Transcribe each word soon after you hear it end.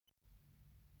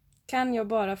kan jag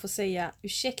bara få säga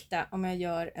ursäkta om jag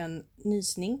gör en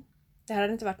nysning. Det här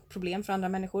hade inte varit ett problem för andra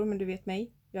människor, men du vet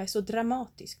mig. Jag är så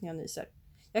dramatisk när jag nyser.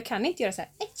 Jag kan inte göra så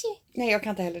här. Nej, jag kan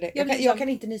inte heller det. Jag kan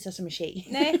inte nysa som en tjej.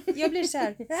 Nej, jag blir så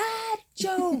här.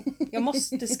 Joe! Jag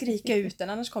måste skrika ut den,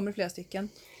 annars kommer det flera stycken.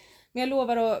 Men jag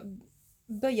lovar att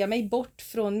böja mig bort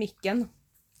från micken.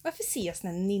 Varför ses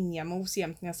en ninja-mos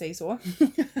jämt när jag säger så?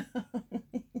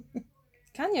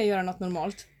 Kan jag göra något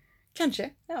normalt? Kanske.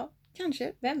 Ja,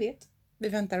 kanske. Vem vet? Vi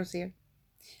väntar och ser.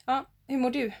 Ja, hur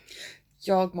mår du?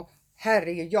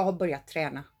 Herregud, jag har börjat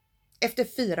träna. Efter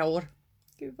 4 år.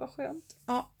 Gud vad skönt.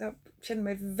 Ja, jag känner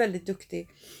mig väldigt duktig.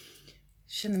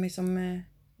 Känner mig som...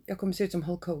 jag kommer se ut som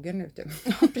Hulk Hogan nu. Typ.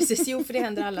 Ja, precis. Jo, för det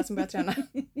händer alla som börjar träna.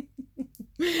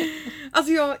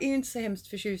 Alltså jag är inte så hemskt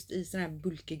förtjust i såna här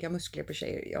bulkiga muskler på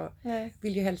tjejer. Jag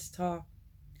vill ju helst ha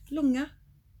långa,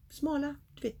 smala,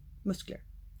 muskler.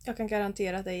 Jag kan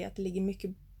garantera dig att det ligger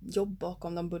mycket jobb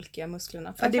bakom de bulkiga musklerna.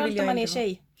 Ja, Framförallt om man är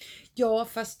tjej. Ja,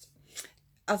 fast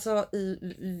alltså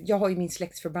jag har ju min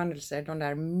släktsförbannelse, de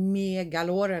där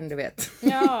megalåren, du vet.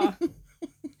 Ja.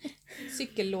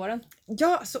 Cykellåren.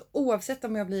 Ja, så oavsett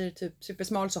om jag blir typ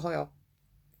supersmal så har jag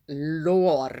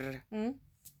lår.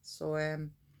 Så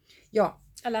ja.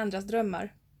 Alla andras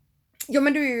drömmar. Ja,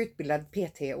 men du är ju utbildad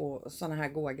PT och såna här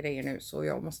goda grejer nu, så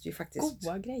jag måste ju faktiskt...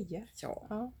 Goda grejer?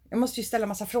 Ja. Jag måste ju ställa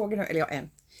massa frågor nu, eller en.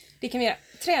 Det kan vi göra.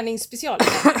 Träningsspecial.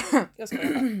 Jag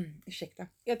skojar. Ursäkta.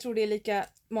 Jag tror det är lika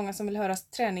många som vill höra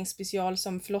träningsspecial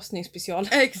som förlossningsspecial.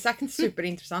 Exakt,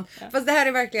 superintressant. Fast det här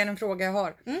är verkligen en fråga jag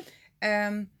har.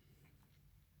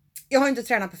 Jag har inte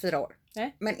tränat på 4 år.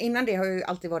 Nej. Men innan det har jag ju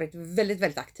alltid varit väldigt,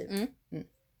 väldigt aktiv.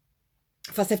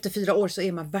 Fast efter 4 år så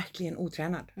är man verkligen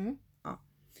otränad. Ja.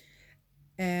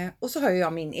 Och så har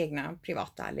jag min egna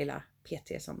privata lilla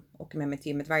PT som åker med mig till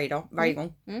gymmet varje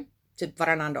gång. Typ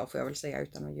varannan dag får jag väl säga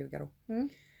utan att ljuga då.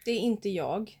 Det är inte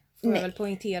jag. Får jag väl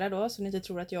poängtera då, så ni inte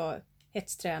tror att jag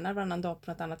hetstränar varannan dag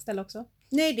på något annat ställe också.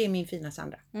 Nej, det är min fina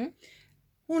Sandra.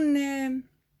 Hon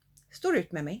står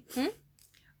ut med mig.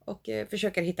 Och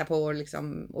försöker hitta på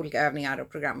liksom olika övningar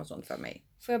och program och sånt för mig.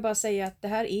 Får jag bara säga att det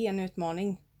här är en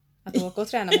utmaning. Att åka och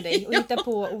träna med dig och hitta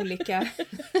på olika...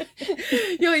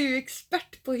 Jag är ju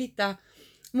expert på att hitta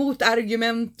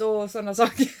motargument och sådana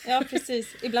saker. Ja,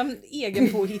 precis. Ibland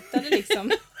egenpåhittade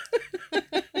liksom.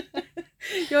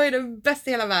 Jag är den bästa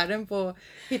i hela världen på att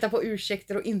hitta på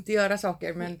ursäkter och inte göra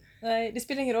saker. Men... Nej, det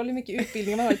spelar ingen roll hur mycket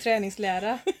utbildning man har i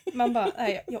träningslära. Man bara,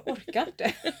 nej, jag orkar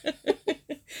inte.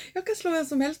 Jag kan slå vem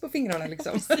som helst på fingrarna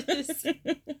liksom. Precis.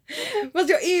 Fast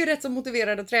jag är ju rätt så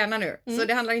motiverad att träna nu. Så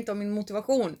det handlar inte om min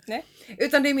motivation. Nej.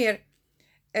 Utan det är mer...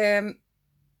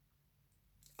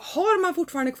 har man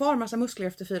fortfarande kvar massa muskler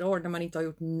efter 4 år när man inte har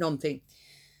gjort någonting?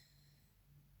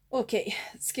 Okej,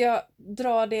 ska jag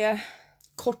dra det...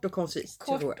 Kort och koncist.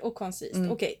 Kort och koncist.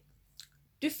 Okej.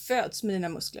 Du föds med dina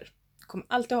muskler. Du kommer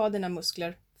alltid ha dina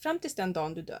muskler fram tills den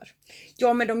dagen du dör.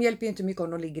 Ja, men de hjälper ju inte mycket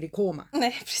om de ligger i koma.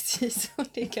 Nej, precis.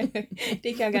 Det kan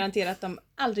jag garantera att de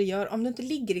aldrig gör. Om du inte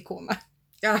ligger i koma.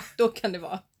 Ja. Då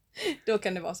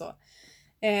kan det vara så.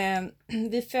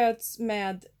 Vi föds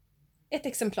med ett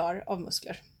exemplar av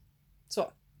muskler.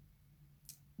 Så.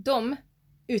 De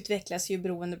utvecklas ju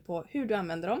beroende på hur du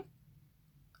använder dem.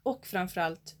 Och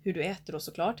framförallt hur du äter då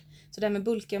såklart. Så det här med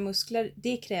bulkiga muskler,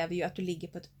 det kräver ju att du ligger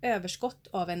på ett överskott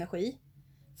av energi.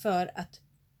 För att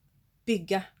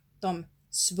bygga de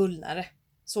svullnare.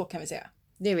 Så kan vi säga.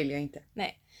 Det vill jag inte.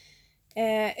 Nej.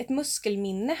 Ett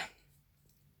muskelminne.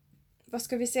 Vad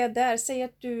ska vi säga där? Säg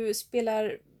att du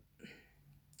spelar...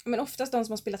 Men oftast de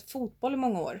som har spelat fotboll i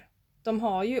många år. De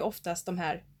har ju oftast de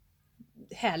här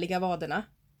härliga vaderna.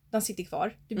 De sitter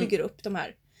kvar. Du bygger upp de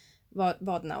här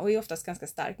vaderna och är oftast ganska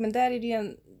stark. Men där är det ju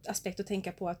en aspekt att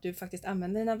tänka på att du faktiskt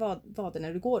använder dina vader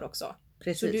när du går också.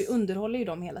 Precis. Så du underhåller ju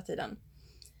dem hela tiden.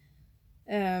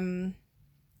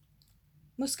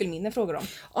 Muskelminne frågar de.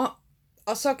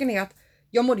 Ja, saken är att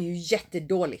jag mådde ju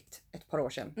jättedåligt ett par år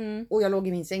sedan. Och jag låg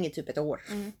i min säng i typ ett år.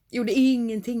 Gjorde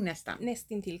ingenting nästan.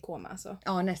 Nästintill koma alltså.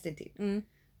 Ja, nästintill.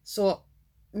 Så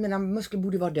mina muskler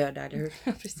borde vara döda, eller hur?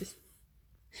 Ja, precis.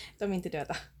 De är inte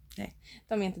döda. Nej.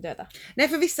 De är inte döda. Nej,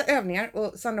 för vissa övningar,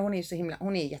 och Sandra hon är ju så himla,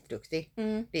 hon är jätteduktig.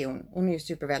 Det är hon. Hon är ju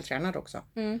supervältränad också.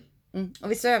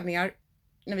 Och vissa övningar,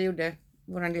 när vi gjorde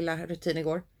våran lilla rutin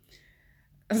igår.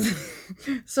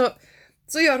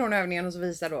 så gör hon övningen och så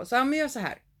visar då. Så ja, men gör så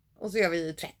här. Och så gör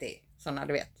vi 30 sådana,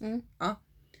 du vet. Ja.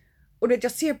 Och det,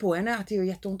 jag ser på henne att det gör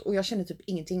jätteont och jag känner typ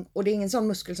ingenting. Och det är ingen sån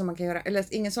muskel som man kan göra, eller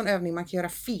ingen sån övning man kan göra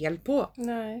fel på.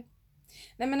 Nej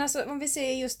men alltså om vi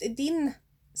säger just din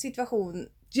situation.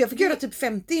 Jag fick göra typ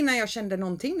 50 innan jag kände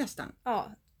någonting nästan.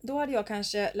 Ja, då hade jag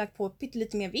kanske lagt på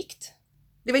pyttelite mer vikt.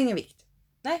 Det var ingen vikt.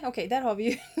 Nej, okej, där har vi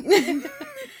ju.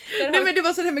 Nej, men det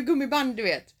var så där med gummiband, du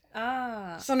vet.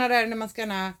 Såna där när man ska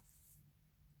gärna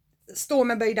stå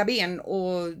med böjda ben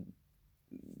och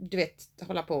du vet,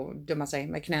 hålla på och döma sig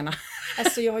med knäna.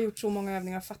 Alltså jag har gjort så många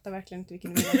övningar och fattar verkligen inte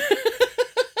vilken du menar.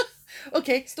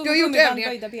 Okej, du har gjort övningar.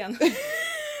 Böjda ben.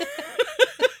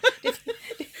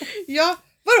 Ja,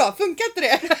 vadå? Funkar inte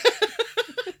det?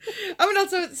 Ja, men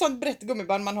alltså sånt brett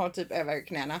gummiband man har typ över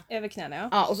knäna. Över knäna, ja.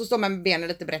 Ja, och så står man med benen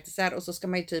lite brett isär och så ska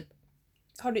man ju typ...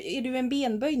 Är du en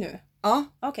benböj nu? Ja.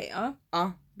 Okej, ja.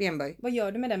 Ja, benböj. Vad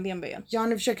gör du med den benböjen? Ja,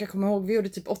 nu försöker jag komma ihåg. Vi gjorde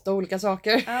typ 8 olika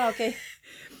saker. Okej.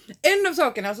 En av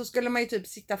sakerna så skulle man ju typ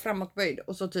sitta framåtböjd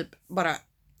och så typ bara...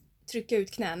 Trycka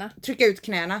ut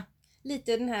knäna.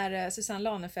 Lite den här Susanne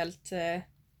Lanefelt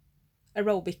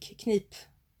aerobic knip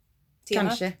tema.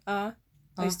 Kanske. Ja.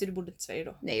 Just det, du bodde i Sverige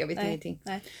då. Nej, jag vet ingenting.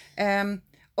 Nej.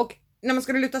 Och när man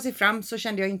skulle luta sig fram så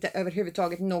kände jag inte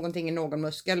överhuvudtaget någonting i någon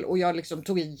muskel. Och jag liksom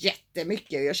tog i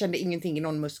jättemycket. Jag kände ingenting i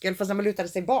någon muskel. Fast när man lutade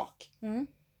sig bak.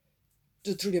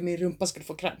 Då trodde jag min rumpa skulle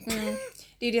få kramp.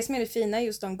 Det är det som är det fina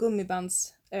just de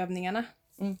gummibandsövningarna.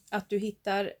 Att du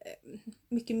hittar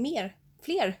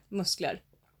fler muskler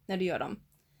när du gör dem.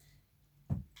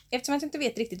 Eftersom jag inte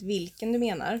vet riktigt vilken du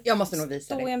menar. Jag måste nog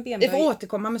visa det. Vi får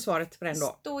återkomma med svaret på den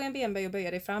då. Stå i en benböj och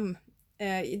böja dig fram.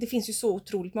 Det finns ju så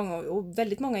otroligt många och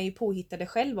väldigt många är ju påhittade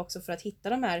själv också för att hitta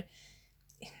de här.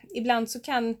 Ibland så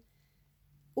kan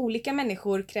olika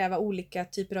människor kräva olika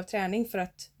typer av träning för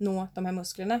att nå de här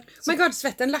musklerna. My God,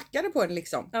 svetten lackade på den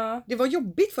liksom. Ja. Det var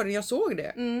jobbigt för den, jag såg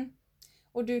det.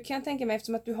 Och du kan tänka mig,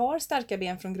 eftersom att du har starka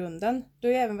ben från grunden. Du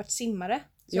har ju även varit simmare.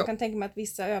 Så jag kan tänka mig att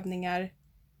vissa övningar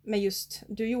med just,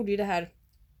 du gjorde ju det här,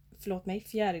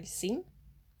 fjärilsim.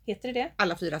 Heter det?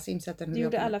 Alla 4 simsätten. Du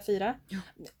gjorde alla 4. Ja.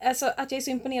 Alltså att jag är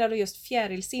så imponerad av just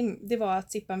fjärilsim, det var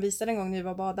att Sippan visade en gång när vi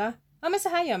var bada. Ja, men så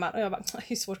här gör man. Och jag bara,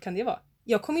 hur svårt kan det vara?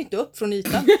 Jag kom ju inte upp från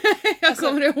ytan. Jag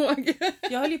kommer ihåg.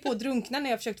 Jag höll ju på att drunkna när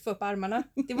jag försökte få upp armarna.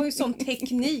 Det var ju sån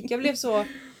teknik. Jag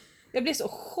blev så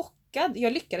chockad.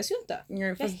 Jag lyckades ju inte.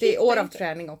 Ja, fast det är år av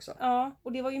träning också. Ja,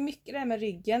 och det var ju mycket det här med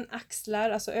ryggen, axlar,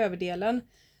 alltså överdelen.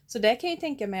 Så där kan jag ju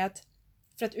tänka mig att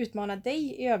för att utmana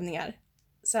dig i övningar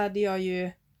så hade jag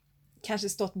ju kanske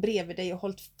stått bredvid dig och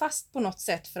hållit fast på något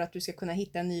sätt för att du ska kunna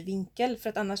hitta en ny vinkel. För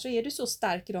att annars så är du så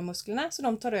stark i de musklerna så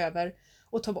de tar över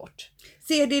och tar bort.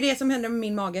 Se, det är det som händer med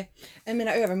min mage.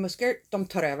 Mina övermuskler, de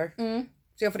tar över.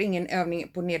 Så jag får ingen övning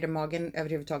på nedermagen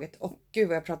överhuvudtaget. Och gud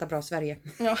vad jag pratar bra Sverige.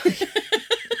 Ja.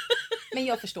 Men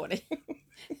jag förstår dig.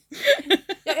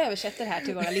 Jag översätter här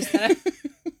till våra lyssnare.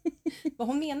 Vad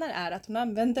hon menar är att hon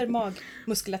använder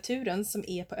magmuskulaturen som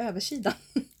är på översidan.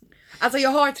 Alltså jag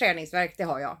har träningsvärk, det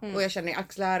har jag. Och jag känner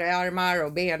axlar, armar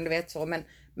och ben, du vet så. Men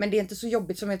det är inte så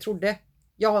jobbigt som jag trodde.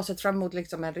 Jag har sett fram emot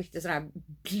liksom en riktig sån här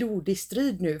blodig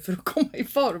strid nu för att komma i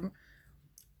form.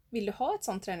 Vill du ha ett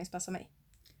sånt träningspass av mig?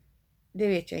 Det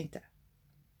vet jag inte.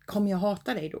 Kommer jag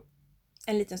hata dig då?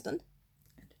 En liten stund.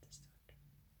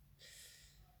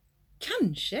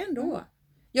 Kanske ändå.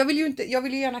 Jag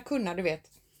vill ju gärna kunna, du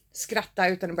vet, skratta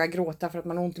utan att börja gråta för att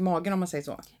man har ont i magen om man säger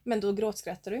så. Men då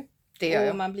gråtskrattar du. Det gör jag.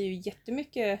 Och man blir ju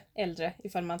jättemycket äldre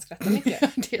ifall man skrattar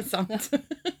mycket. Det är sant. Ja.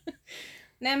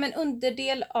 Nej, men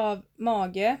underdel av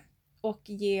mage och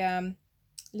ge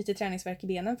lite träningsvärk i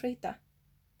benen för att hitta.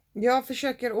 Jag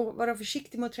försöker att vara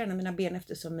försiktig med att träna mina ben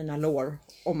eftersom mina lår.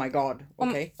 Oh my god.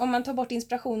 Okay. Om man tar bort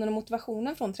inspirationen och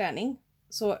motivationen från träning.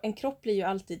 Så en kropp blir ju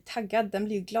alltid taggad. Den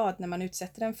blir ju glad när man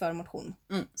utsätter den för motion.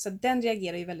 Så den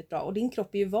reagerar ju väldigt bra. Och din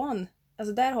kropp är ju van.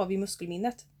 Alltså där har vi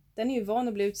muskelminnet. Den är ju van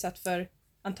att bli utsatt för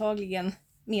antagligen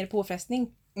mer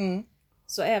påfrestning.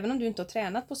 Så även om du inte har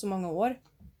tränat på så många år.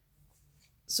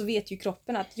 Så vet ju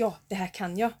kroppen att ja, det här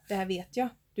kan jag. Det här vet jag.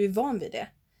 Du är van vid det.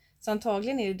 Så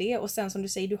antagligen är det. Och sen som du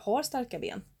säger, du har starka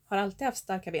ben. Har alltid haft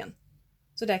starka ben.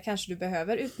 Så där kanske du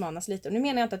behöver utmanas lite. Och nu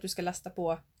menar jag inte att du ska lasta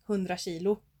på 100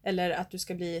 kilo. Eller att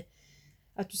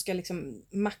du ska liksom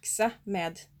maxa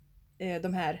med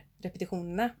de här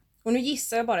repetitionerna. Och nu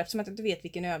gissar jag bara eftersom att jag inte vet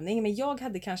vilken övning. Men jag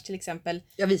hade kanske till exempel...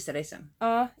 Jag visar dig sen.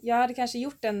 Ja, jag hade kanske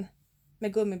gjort den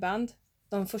med gummiband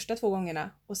de första 2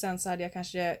 gångerna. Och sen så hade jag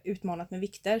kanske utmanat med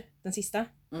vikter den sista.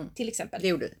 Till exempel. Det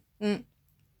gjorde du.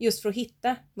 Just för att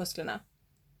hitta musklerna.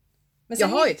 Men jag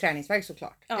har ju träningsvärk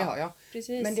såklart. Ja, det har jag.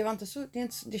 Precis. Men det var inte så,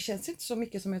 det känns inte så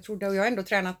mycket som jag trodde. Och jag har ändå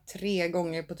tränat 3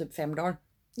 gånger på typ 5 dagar.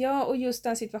 Ja, och just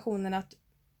den situationen att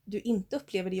du inte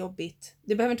upplever det jobbigt.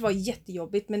 Det behöver inte vara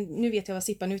jättejobbigt, men nu vet jag vad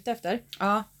Sippan är ute efter.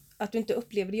 Ja. Att du inte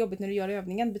upplever det jobbigt när du gör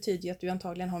övningen betyder ju att du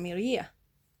antagligen har mer att ge.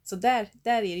 Så där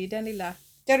är det ju den lilla...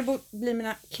 Där blir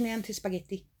mina knän till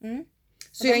spaghetti.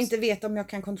 Så jag inte vet om jag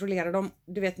kan kontrollera dem.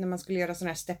 Du vet när man skulle göra sån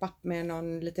här step up med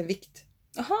någon liten vikt.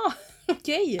 Jaha,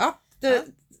 okej. Ja,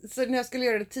 Så när jag skulle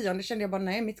göra det 10:e kände jag bara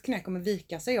nej, mitt knä kommer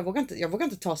vika sig. Jag vågar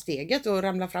inte ta steget och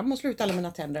ramla fram och sluta alla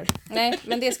mina tänder. Nej,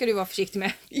 men det ska du vara försiktig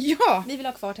med. Ja! Vi vill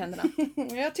ha kvar tänderna.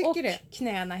 Jag tycker och det. Och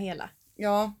knäna hela.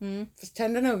 Ja, fast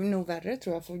tänderna är nog värre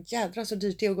tror jag. För jädra så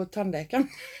dyrt det är att gå till tandläkaren.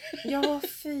 Ja,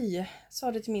 fy.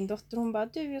 Sa det till min dotter. Hon bara,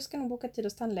 du jag ska nog boka tid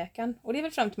hos tandläkaren. Och det är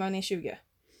väl fram till man är 20.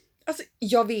 Alltså,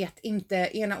 jag vet inte.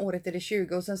 Ena året är det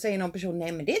 20 och sen säger någon person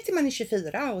nej men det är till man är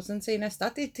 24 och sen säger nästa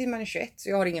att det är till man är 21 så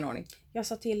jag har ingen aning. Jag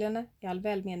sa till henne i all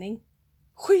välmening.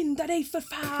 Skynda dig för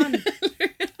fan!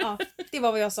 Ja, det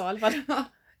var vad jag sa i alla fall. Ja,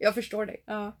 jag förstår dig.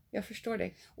 Ja. Jag förstår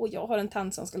dig. Och jag har en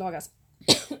tand som ska lagas.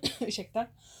 Ursäkta.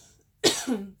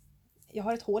 Jag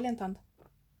har ett hål i en tand.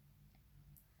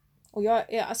 Och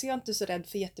jag är inte så rädd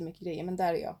för jättemycket grejer men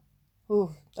där är jag.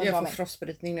 Jag får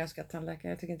frostbrytning när jag ska tandläkaren.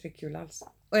 Jag tycker inte det är kul alls.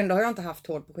 Och ändå har jag inte haft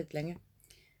hår på skitlänge.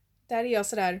 Där är jag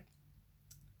sådär.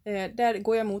 Där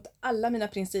går jag emot alla mina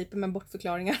principer med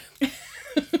bortförklaringar.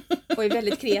 Och är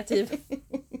väldigt kreativ.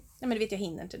 Nej men det vet jag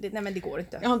hinner inte. Nej men det går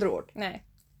inte. Jag har inte råd. Nej.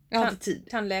 Jag har inte tid.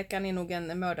 Tandläkaren är nog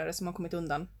en mördare som har kommit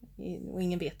undan. Och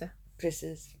ingen vet det.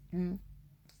 Precis.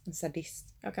 En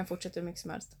sadist. Jag kan fortsätta hur mycket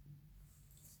som helst.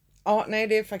 Ja, nej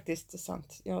det är faktiskt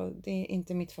sant. Det är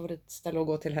inte mitt favoritställe att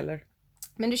gå till heller.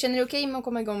 Men du känner dig okej med att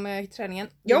komma igång med träningen?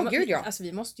 Ja, gud ja. Alltså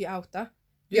vi måste ju outa.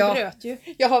 Du bröt ju.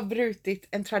 Jag har brutit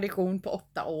en tradition på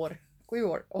 8 år. 7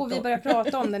 år. 8 och vi började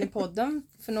prata om den i podden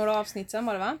för några avsnitt sedan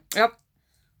var det va? Ja.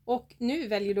 Och nu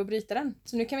väljer du att bryta den.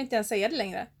 Så nu kan vi inte ens säga det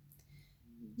längre.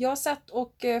 Jag satt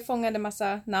och fångade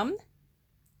massa namn.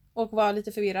 Och var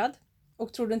lite förvirrad.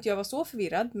 Och trodde inte jag var så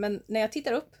förvirrad. Men när jag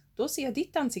tittar upp, då ser jag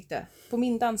ditt ansikte på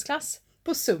min dansklass.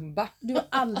 På Zumba. Du har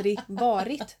aldrig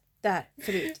varit där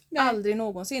förut. Nej. Aldrig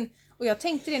någonsin. Och jag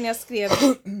tänkte det när jag skrev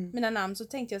mina namn så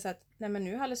tänkte jag så att nej men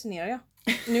nu hallucinerar jag.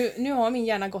 Nu har min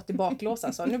hjärna gått i baklås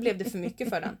alltså. Nu blev det för mycket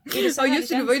för den. Ja just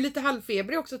det, du var ju lite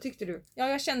halvfebrig också tyckte du. Ja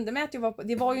jag kände mig att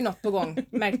det var ju något på gång.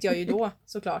 Märkte jag ju då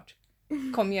såklart.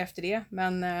 Kom ju efter det.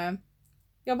 Men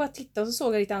jag bara tittade och så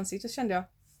såg jag ditt ansikte och så kände jag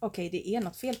okej, det är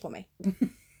något fel på mig.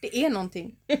 Det är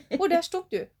någonting. Och där stod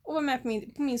du och var med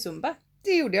på min Zumba.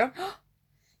 Det gjorde jag.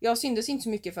 Jag syndes inte så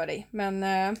mycket för dig. Men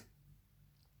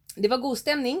det var god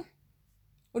stämning.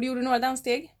 Och du gjorde några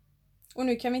danssteg. Och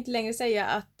nu kan vi inte längre säga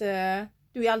att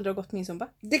du aldrig har gått min Zumba.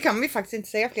 Det kan vi faktiskt inte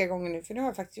säga fler gånger nu. För nu har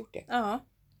jag faktiskt gjort det. Ja.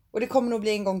 Och det kommer nog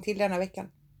bli en gång till denna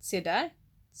veckan. Se där.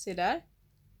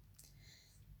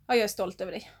 Ja, jag är stolt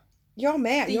över dig. Jag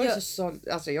med. Jag är så stolt.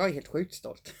 Alltså jag är helt sjukt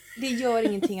stolt. Det gör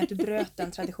ingenting att du bröt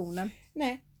den traditionen.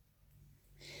 Nej.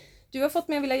 Du har fått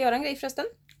mig att vilja göra en grej förresten.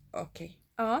 Okej.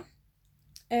 Ja.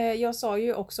 Jag sa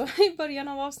ju också i början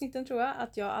av avsnitten tror jag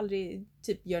att jag aldrig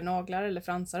typ gör naglar eller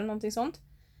fransar eller någonting sånt.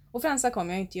 Och fransar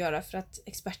kommer jag inte göra för att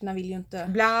experterna vill ju inte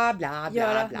bla, bla, bla,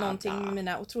 göra bla, någonting bla. med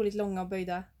mina otroligt långa och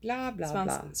böjda bla, bla,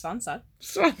 svansar.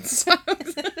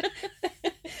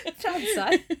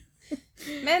 Fransar.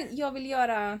 Men jag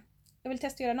vill testa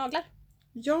att göra naglar.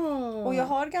 Ja. Och jag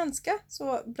har ganska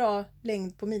så bra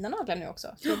längd på mina naglar nu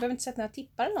också. Så jag behöver inte sätta några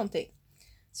tippar eller någonting.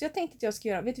 Så jag tänkte att jag ska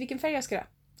göra, vet du vilken färg jag ska göra?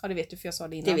 Ja det vet du för jag sa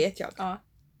det innan. Det vet jag. Ja.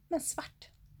 Men svart.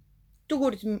 Då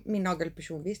går du till min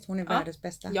nagelperson, visst? Hon är världens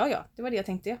bästa. Ja, det var det jag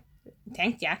tänkte.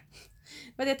 Det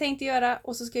var det jag tänkte göra.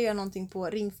 Och så ska jag göra någonting på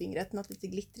ringfingret. Något lite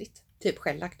glittrigt. Typ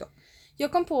skällack då.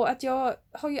 Jag kom på att jag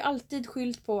har ju alltid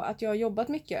skyllt på att jag har jobbat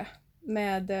mycket.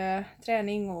 Med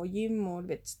träning och gym och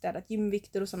städat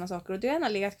gymvikter och sådana saker. Och det har gärna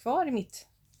legat kvar i mitt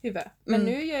huvud. Men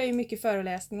nu gör jag ju mycket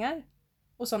föreläsningar.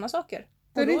 Och sådana saker.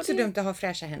 Då är det inte så dumt att ha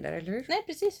fräscha händer, eller hur? Nej,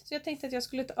 precis. Så jag tänkte att jag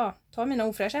skulle ta mina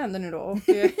ofräscha händer nu då. Och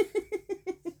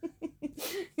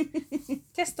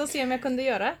testa och se om jag kunde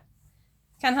göra.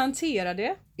 Kan hantera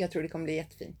det. Jag tror det kommer bli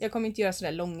jättefint. Jag kommer inte göra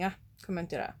sådär långa. Kommer jag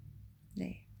inte göra.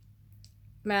 Nej.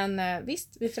 Men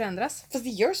visst, vi förändras. Fast det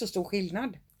gör så stor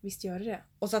skillnad. Visst gör det.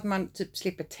 Och så att man typ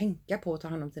slipper tänka på att ta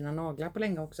hand om sina naglar på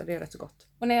länge också. Det är rätt så gott.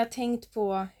 Och när jag har tänkt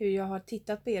på hur jag har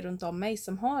tittat på er runt om mig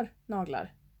som har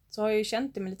naglar. Så har jag ju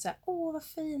känt det med lite såhär, åh vad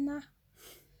fina.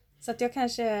 Så att jag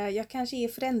kanske är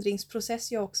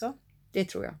förändringsprocess jag också. Det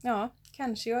tror jag. Ja,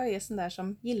 kanske jag är sån där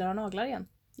som gillar att ha naglar igen.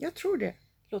 Jag tror det.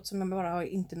 Låter som jag bara har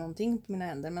inte någonting på mina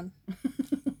händer, men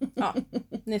ja,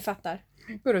 ni fattar.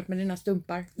 Går ut med dina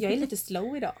stumpar. Jag är lite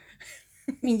slow idag.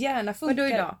 Min hjärna funkar.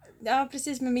 Vadå idag? Ja,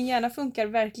 precis, men min hjärna funkar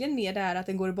verkligen med det här att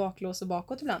den går i baklås och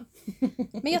bakåt ibland.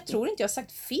 Men jag tror inte jag har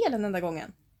sagt fel den enda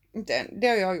gången. Det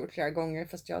har jag gjort flera gånger,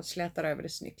 fast jag slätar över det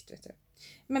snyggt, vet du.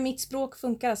 Men mitt språk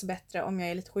funkar alltså bättre om jag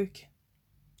är lite sjuk.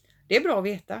 Det är bra att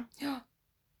veta. Ja.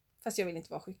 Fast jag vill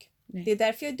inte vara sjuk. Nej. Det är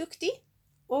därför jag är duktig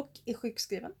och är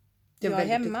sjukskriven. Jag är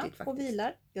hemma duktigt, och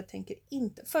vilar. Jag tänker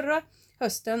inte. Förra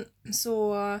hösten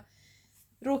så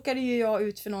råkade ju jag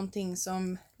ut för någonting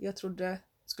som jag trodde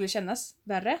skulle kännas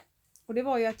värre. Och det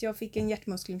var ju att jag fick en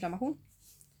hjärtmuskelinflammation.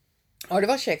 Ja, det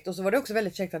var käckt. Och så var det också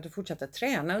väldigt käckt att du fortsatte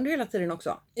träna under hela tiden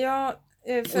också. Ja,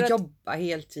 och jobba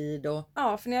heltid.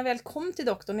 Ja, för när jag väl kom till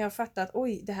doktorn och jag fattade att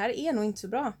oj, det här är nog inte så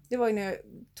bra. Det var ju när jag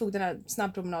tog den här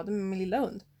snabbpromenaden med min lilla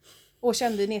hund. Och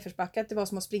kände i nedförsbacke att det var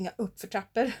som att springa upp för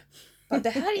trappor. Det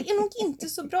här är nog inte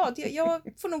så bra. Jag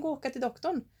får nog åka till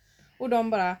doktorn. Och de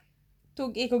bara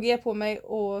tog EKG på mig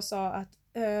och sa att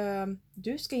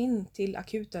du ska in till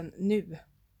akuten nu.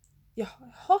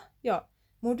 Jaha, ja.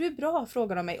 Mår du bra?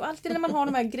 Frågar de mig. Och alltid när man har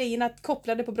de här grejerna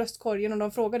kopplade på bröstkorgen och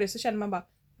de frågar det så känner man bara,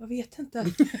 jag vet inte.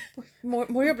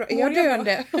 Mår jag bra? Är jag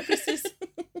döende? Precis.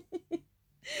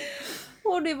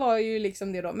 Och det var ju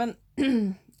liksom det då. Men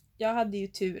jag hade ju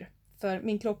tur. För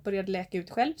min kropp började läka ut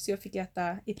själv så jag fick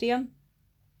äta Ipren.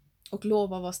 Och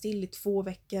lova att vara still i 2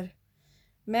 veckor.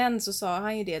 Men så sa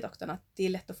han ju det, doktorn, att det är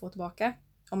lätt att få tillbaka.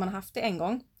 Om man har haft det en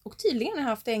gång. Och tydligen har jag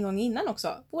haft det en gång innan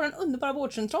också. Vår underbara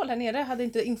vårdcentral här nere hade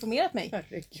inte informerat mig.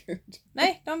 Herregud.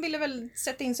 Nej, de ville väl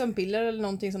sätta in sömnpiller eller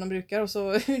någonting som de brukar. Och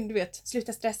så, du vet,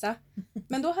 sluta stressa.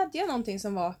 Men då hade jag någonting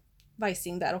som var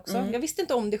vajsing där också. Jag visste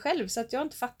inte om det själv så att jag har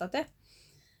inte fattat det.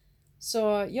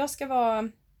 Så jag ska vara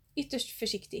ytterst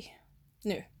försiktig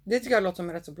nu. Det tycker jag låter som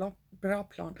en rätt så bra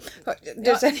plan.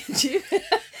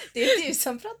 Det är du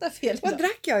som pratar fel idag. Vad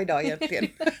drack jag idag egentligen?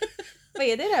 Vad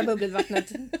är det här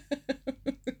bubbelvattnet?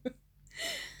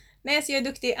 Nej, så jag är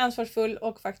duktig, ansvarsfull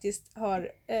och faktiskt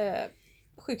har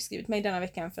sjukskrivit mig denna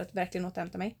veckan för att verkligen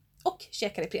återhämta mig. Och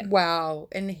käkar Ipren. Wow,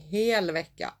 en hel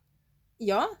vecka.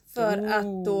 Ja, för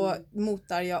att då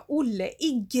motar jag Olle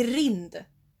i grind,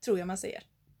 tror jag man säger.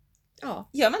 Ja.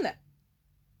 Gör man det?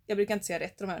 Jag brukar inte säga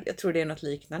rätt de här. Jag tror det är något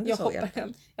liknande. Jag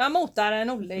hoppar. Jag motar en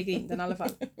Olle i grinden i alla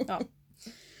fall. Ja.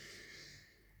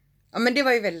 Ja, men det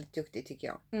var ju väldigt duktigt tycker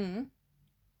jag.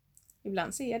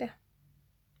 Ibland ser jag det.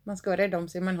 Man ska vara rädd om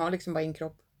sig, man har liksom bara en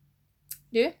kropp.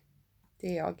 Du? Det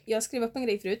är jag. Jag skrev upp en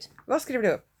grej förut. Vad skrev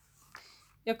du upp?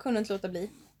 Jag kunde inte låta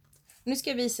bli. Nu ska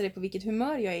jag visa dig på vilket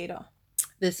humör jag är idag.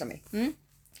 Visa mig.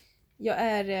 Jag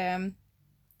är...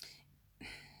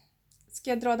 Ska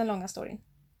jag dra den långa storyn?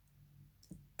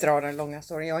 Dra den långa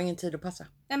storyn. Jag har ingen tid att passa.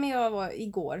 Nej, men jag var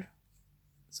igår.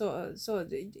 Så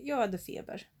jag hade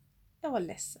feber. Jag var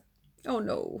ledsen. Oh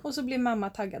no. Och så blev mamma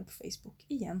taggad på Facebook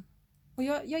igen. Och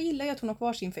jag gillar ju att hon har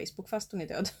kvar sin Facebook fast hon är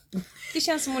död. Det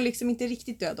känns som hon liksom inte är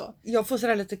riktigt död då. Jag får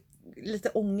sådär lite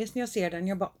ångest när jag ser den.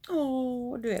 Jag bara,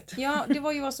 du vet. Ja, det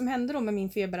var ju vad som hände då med min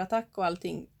feberattack och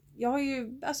allting. Jag har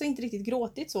ju alltså inte riktigt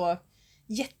gråtit så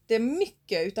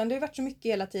jättemycket. Utan det har varit så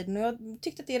mycket hela tiden. Och jag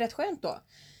tyckte att det är rätt skönt då.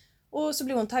 Och så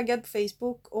blev hon taggad på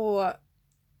Facebook. Och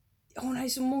hon har ju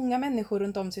så många människor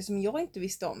runt om sig som jag inte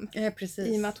visste om. Ja, precis.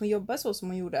 I och med att hon jobbar så som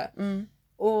hon gjorde.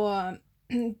 Och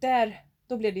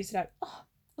då blev det ju sådär.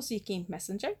 Och så gick jag in på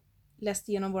Messenger.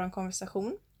 Läste igenom våran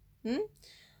konversation.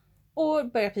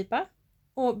 Och började pipa.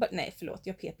 Och nej, förlåt,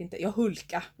 jag pep inte. Jag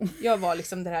hulka. Jag var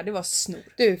liksom det här, det var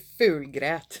snor. Du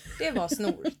fulgrät. Det var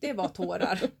snor, det var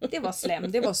tårar. Det var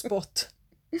slem, det var spott.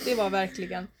 Det var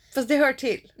verkligen. Fast det hör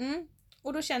till.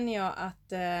 Och då känner jag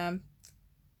att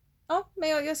men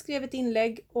jag skrev ett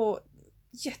inlägg och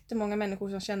jättemånga människor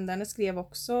som kände henne skrev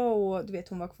också och du vet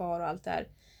hon var kvar och allt där.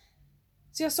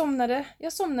 Så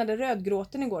jag somnade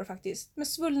rödgråten igår faktiskt. Med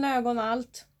svullna ögon och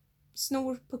allt.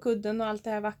 Snor på kudden och allt det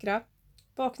här vackra.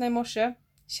 Vaknade i morse.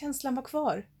 Känslan var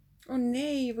kvar. Åh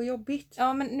nej, vad jobbigt.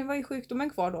 Ja, men nu var ju sjukdomen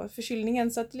kvar då.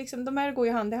 Förkylningen. Så att liksom, de här går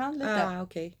ju hand i hand lite.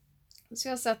 Okej. Så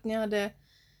jag satt när jag hade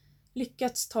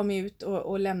lyckats ta mig ut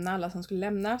och lämna alla som skulle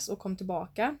lämnas. Och kom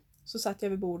tillbaka. Så satt jag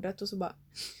vid bordet och så bara...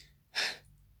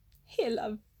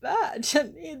 Hela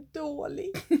världen är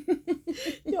dålig.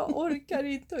 Jag orkar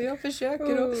inte och jag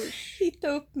försöker att hitta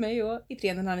upp mig. Och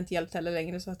Iprenen hade inte hjälpt heller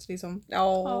längre. Så att liksom...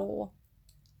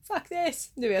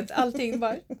 Faktiskt, du vet, allting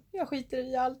bara, jag skiter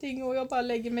i allting och jag bara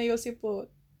lägger mig och ser på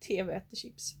tv och äter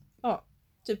chips. Ja,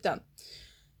 typ den.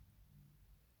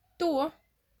 Då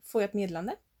får jag ett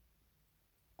meddelande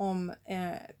om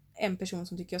en person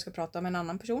som tycker jag ska prata med en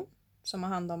annan person som har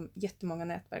hand om jättemånga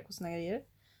nätverk och såna grejer.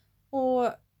 Och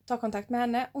tar kontakt med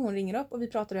henne och hon ringer upp och vi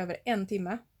pratar över 1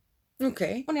 timme.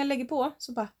 Okej. Och när jag lägger på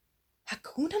så bara,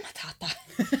 Hakuna Matata.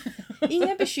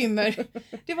 Inga bekymmer.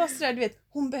 Det var sådär, du vet,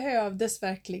 hon behövdes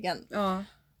verkligen. Ja.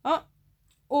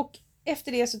 Och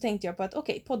efter det så tänkte jag på att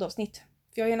okej, poddavsnitt.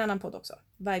 För jag har ju en annan podd också.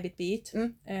 Vibe It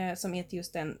Beat. Som heter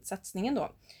just den satsningen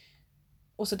då.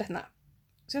 Och så denna.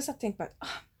 Så jag satt och tänkte på att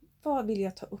vad vill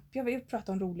jag ta upp? Jag vill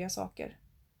prata om roliga saker.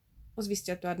 Och så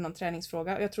visste jag att du hade någon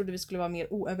träningsfråga. Och jag trodde vi skulle vara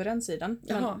mer oöverens i den.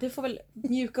 Men vi får väl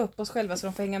mjuka upp oss själva så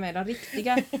de får hänga med i de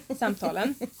riktiga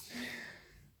samtalen.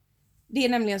 Det är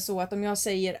nämligen så att om jag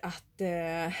säger att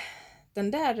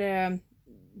den där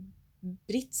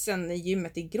britsen i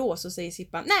gymmet är grå, så säger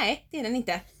Sippan, nej det är den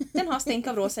inte. Den har stänk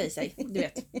av rosa i sig. Du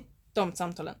vet, de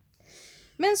samtalen.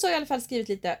 Men så har jag i alla fall skrivit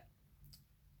lite.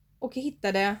 Och jag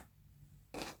hittade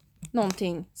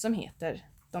någonting som heter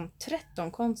de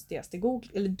 13 konstigaste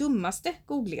eller dummaste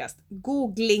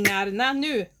googlingarna.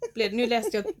 Nu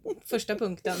läste jag första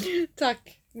punkten.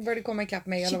 Tack. Nu börjar det komma ikapp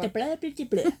mig.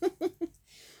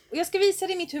 Och jag ska visa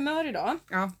dig mitt humör idag.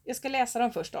 Ja. Jag ska läsa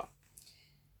dem först då.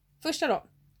 Första då.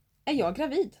 Är jag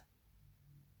gravid?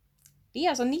 Det är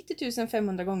alltså 90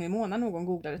 500 gånger i månaden någon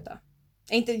googlar detta.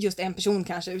 Inte just en person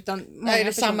kanske, utan många är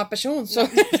det samma person så...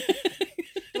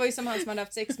 Det var ju som han som hade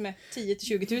haft sex med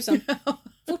 10-20 000.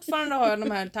 Fortfarande har jag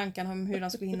de här tankarna om hur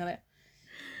han skulle hinna det.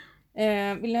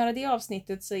 Vill ni höra det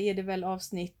avsnittet så är det väl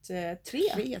avsnitt 3.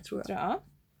 3 tror jag. Ja.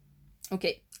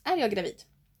 Okej, är jag gravid?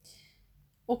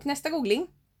 Och nästa googling,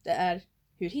 det är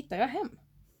hur hittar jag hem?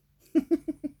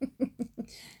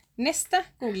 Nästa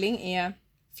googling är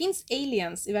finns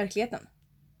aliens i verkligheten?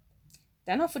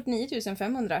 Den har 49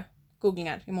 500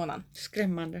 googlingar i månaden.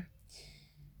 Skrämmande.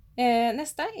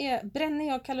 Nästa är bränner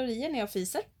jag kalorier när jag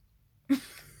fiser?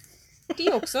 Det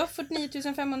är också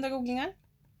 49 500 googlingar.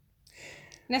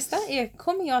 Nästa är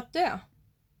kommer jag att dö?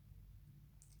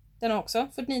 Den har också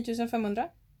 49 500.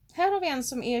 Här har vi en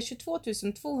som är 22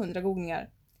 200 googlingar.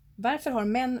 Varför har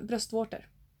män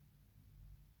bröstvårtor?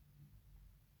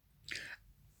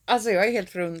 Alltså jag är helt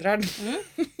förundrad.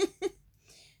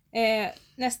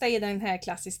 Nästa är den här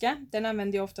klassiska. Den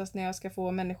använder jag oftast när jag ska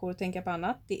få människor att tänka på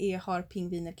annat. Det är har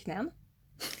pingviner knän?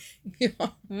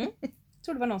 Ja. Jag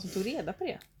tror det var någon som tog reda på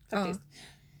det faktiskt.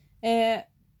 Ja.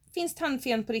 Finns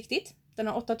tandfen på riktigt? Den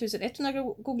har 8100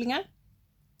 googlingar.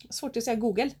 Svårt att säga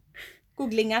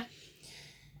googlingar.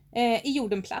 Är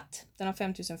jorden platt? Den har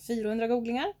 5400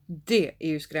 googlingar. Det är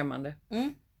ju skrämmande.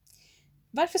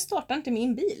 Varför startar inte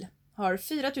min bil? Har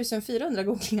 4400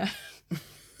 googlingar.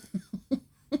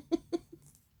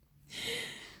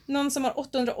 Någon som har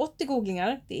 880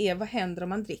 googlingar, det är vad händer om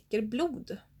man dricker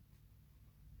blod?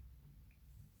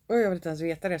 Och jag vill inte ens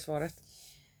veta det svaret.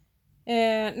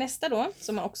 Nästa då,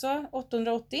 som har också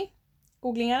 880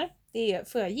 googlingar, det är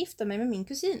får jag gifta mig med min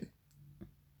kusin?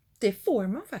 Det får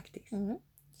man faktiskt.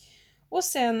 Och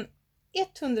sen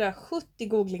 170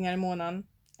 googlingar i månaden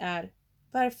är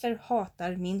varför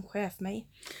hatar min chef mig?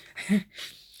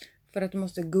 För att du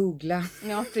måste googla.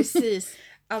 Ja, precis.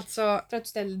 Alltså, för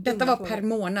att detta var per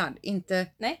månad, inte...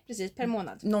 Nej, precis, per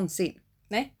månad. Någonsin.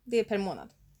 Nej, det är per månad.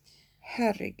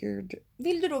 Herregud.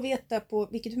 Vill du då veta på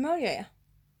vilket humör jag är?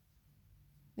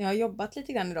 När jag har jobbat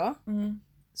lite grann idag.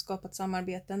 Skapat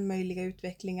samarbeten, möjliga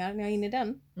utvecklingar. När jag är inne i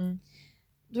den.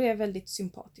 Då är jag väldigt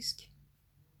sympatisk.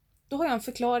 Då har jag en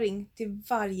förklaring till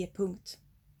varje punkt.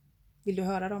 Vill du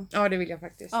höra dem? Ja, det vill jag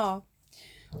faktiskt. Ja.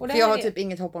 Och för jag har typ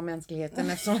inget hopp om mänskligheten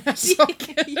efter sådana här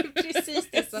saker. Det är ju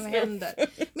precis det som händer.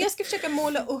 Men jag ska försöka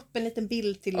måla upp en liten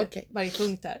bild till varje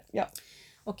punkt här. Ja.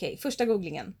 Okej, första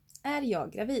googlingen. Är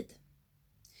jag gravid?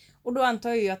 Och då antar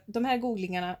jag ju att de här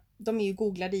googlingarna, de är ju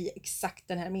googlade i exakt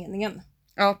den här meningen.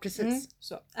 Ja, precis.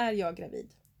 Så, är jag gravid?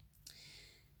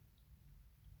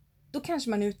 Då kanske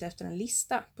man är ute efter en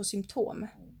lista på symptom.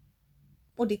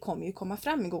 Och det kommer ju komma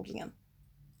fram i googlingen.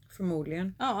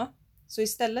 Förmodligen. Ja, så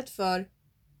istället för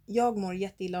jag mår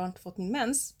jätteilla och har inte fått min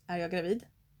mens, är jag gravid?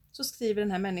 Så skriver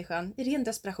den här människan i ren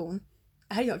desperation,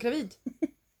 är jag gravid?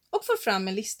 Och får fram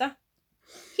en lista.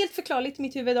 Helt förklarligt i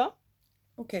mitt huvud idag.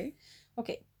 Okej.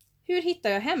 Hur hittar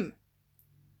jag hem?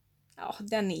 Ja,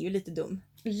 den är ju lite dum.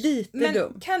 Men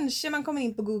dum. Kanske man kommer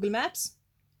in på Google Maps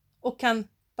och kan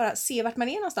bara se vart man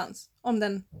är någonstans. Om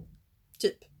den,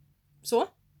 typ, så.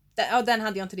 Den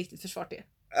hade jag inte riktigt försvarat det.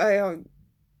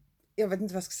 Jag vet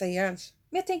inte vad jag ska säga ens.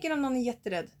 Men jag tänker om någon är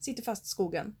jätterädd, sitter fast i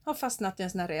skogen, har fastnat i en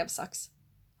sån här rävsax,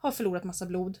 har förlorat massa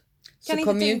blod. Så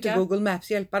kommer ju inte Google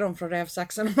Maps hjälpa dem från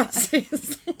rävsaxen om man säger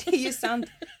så. Det är ju sant.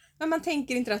 Men man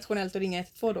tänker inte rationellt att ringa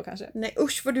 112 då kanske. Nej,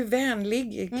 usch vad du är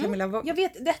vänlig, Camilla. Jag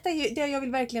vet, detta är ju det jag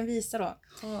vill verkligen visa då.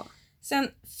 Ja. Sen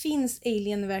finns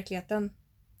alien i verkligheten.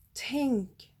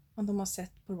 Tänk om de har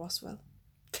sett på Roswell.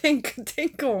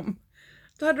 Tänk om.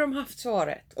 Då hade de haft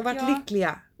svaret och varit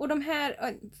lyckliga. Och de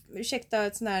här,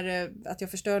 ursäkta sån här, att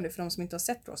jag förstör nu för de som inte har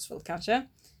sett Roswell kanske.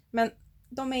 Men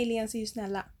de aliens är ju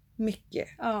snälla. Mycket.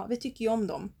 Ja, vi tycker ju om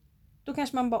dem. Då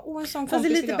kanske man bara, en sån kompis. Fast det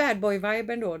är lite idag. bad boy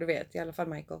vibe ändå, du vet. I alla fall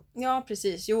Michael. Ja,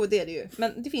 precis. Jo, det är det ju.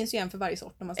 Men det finns ju en för varje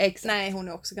sort. Nej, hon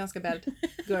är också ganska bad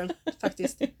girl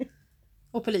faktiskt.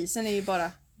 Och polisen är ju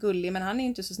bara gullig, men han är ju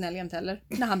inte så snäll jämt heller.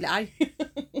 När han blir arg.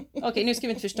 Okej, nu ska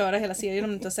vi inte förstöra hela serien om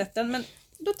ni inte har sett den. Men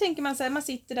då tänker man så här, man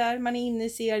sitter där, man är inne i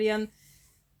serien.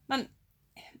 Man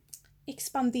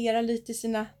expanderar lite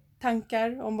sina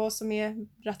tankar om vad som är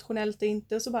rationellt och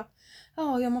inte. Och så bara,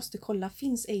 jag måste kolla,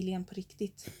 finns alien på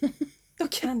riktigt? Då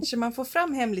kanske man får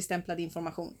fram hemligstämplad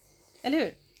information. Eller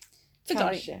hur?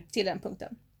 Förklaring till den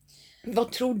punkten.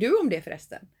 Vad tror du om det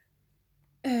förresten?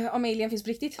 Om alien finns på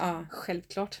riktigt? Ja.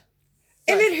 Självklart.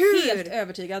 Eller hur? Helt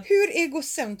övertygad. Hur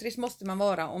egocentrisk måste man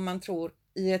vara om man tror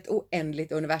i ett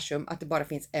oändligt universum att det bara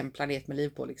finns en planet med liv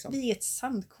på liksom? Vi är ett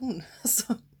sandkorn.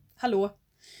 Alltså, hallå.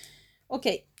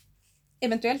 Okej.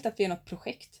 Eventuellt att vi är något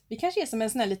projekt. Vi kanske är som en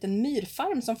sån här liten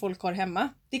myrfarm som folk har hemma.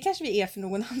 Det kanske vi är för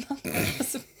någon annan.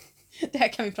 Alltså, det här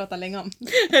kan vi prata länge om.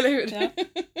 Eller hur? Ja.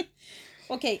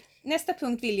 Okej, nästa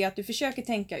punkt vill jag att du försöker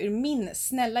tänka ur min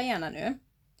snälla hjärna nu.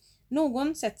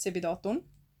 Någon sätter sig vid datorn.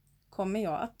 Kommer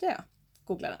jag att dö?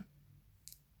 Googla den.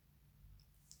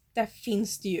 Där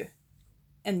finns det ju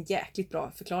en jäkligt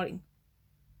bra förklaring.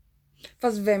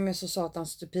 Fast vem är så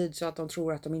satans stupid så att de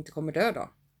tror att de inte kommer dö då?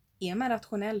 Är man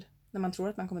rationell när man tror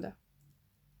att man kommer dö?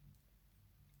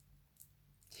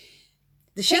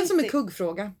 Det känns som en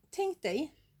kuggfråga. Tänk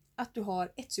dig att du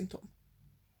har ett symptom.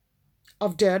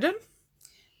 Av döden?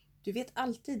 Du vet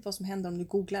alltid vad som händer om du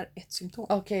googlar ett symptom.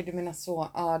 Okej, du menar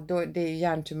så. Ja, då, det är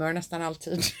hjärntumör nästan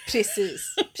alltid.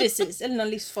 Precis. Eller någon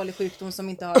livsfarlig sjukdom som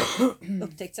inte har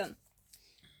upptäckts än.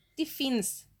 Det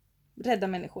finns rädda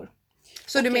människor.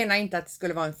 Så du menar inte att det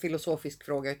skulle vara en filosofisk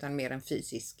fråga utan mer en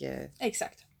fysisk?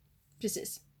 Exakt.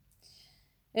 Precis.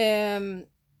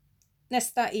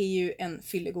 Nästa är ju en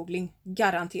fyllegoogling.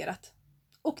 Garanterat.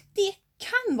 Och det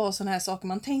kan vara sådana här saker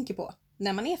man tänker på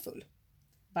när man är full.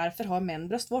 Varför har män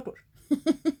bröstvårtor?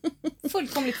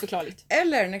 Fullkomligt förklarligt.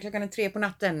 Eller när klockan är 3 på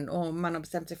natten och man har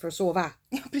bestämt sig för att sova.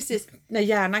 Ja, precis. När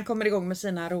hjärnan kommer igång med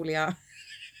sina roliga...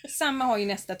 Samma har ju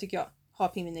nästa tycker jag. Ha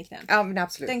pinnen i knän. Ja, men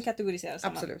absolut. Den kategoriseras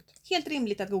samma. Absolut. Helt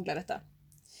rimligt att googla detta.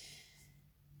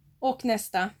 Och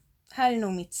nästa. Här är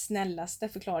nog mitt snällaste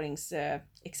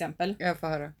förklaringsexempel. Jag får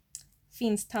höra.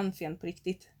 Finns tandfen på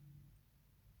riktigt?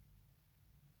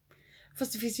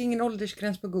 Fast det finns ju ingen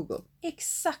åldersgräns på Google.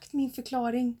 Exakt min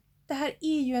förklaring. Det här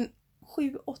är ju en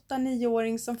 7, 8,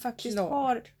 9-åring som faktiskt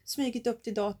har smugit upp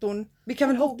till datorn. Vi kan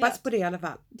väl hoppas på det i alla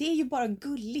fall. Det är ju bara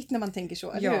gulligt när man tänker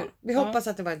så, eller hur? Vi hoppas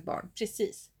att det var ett barn.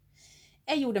 Precis.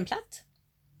 Är jorden platt?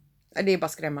 Det är bara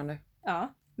skrämmande.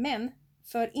 Ja, men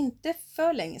för inte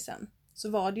för länge sedan så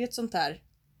var det ju ett sånt här...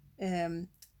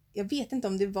 jag vet inte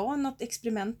om det var något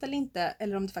experiment eller inte.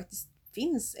 Eller om det faktiskt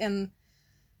finns en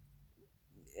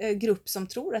grupp som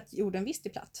tror att jorden visst är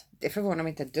platt. Det förvånar mig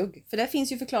inte ett dugg. För där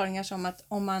finns ju förklaringar som att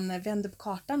om man vänder på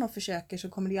kartan och försöker så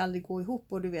kommer det ju aldrig gå ihop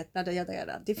och du vet,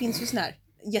 det finns ju sån här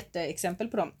jätteexempel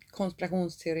på dem.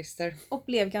 Konspirationsteorister. Och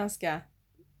blev ganska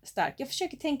stark. Jag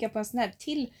försöker tänka på en sån här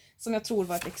till som jag tror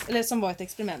var ett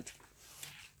experiment.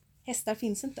 Hästar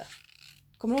finns inte.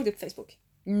 Kommer du ihåg det på Facebook?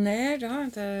 Nej, det har jag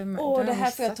inte. Det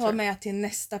här får jag ta med till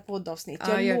nästa poddavsnitt.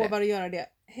 Jag lovar att göra det.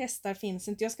 Hästar finns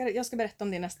inte. Jag ska berätta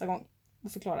om det nästa gång.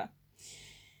 Och förklara.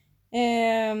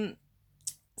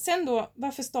 Sen då,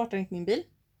 varför startar inte min bil?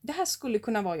 Det här skulle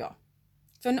kunna vara jag.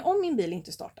 För om min bil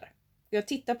inte startar och jag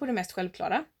tittar på det mest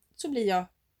självklara så blir jag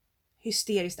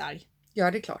hysteriskt arg.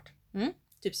 Ja, det är klart.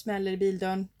 Typ smäller i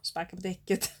bildörren, sparkar på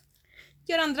däcket.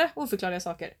 Gör andra oförklarliga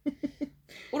saker.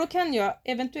 Och då kan jag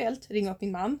eventuellt ringa upp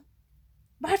min man.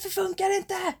 Varför funkar det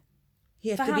inte?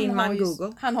 Heter din man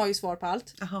Google? Han har ju svar på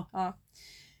allt. Aha. Ja.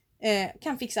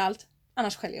 Kan fixa allt.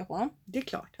 Annars skäller jag på honom. Det är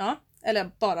klart. Ja.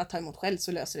 Eller bara ta emot skäll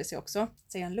så löser det sig också.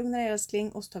 Säger han lugna dig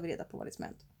älskling och så tar vi reda på vad det som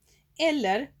hänt.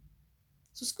 Eller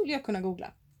så skulle jag kunna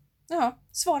googla. Ja,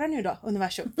 svara nu då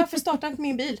universum. Varför startar inte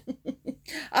min bil?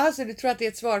 Alltså du tror att det är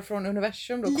ett svar från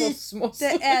universum då? Kosmos. Det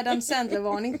är Adam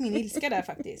Sandler-varning på min ilska där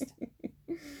faktiskt.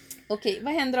 Okej,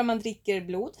 vad händer om man dricker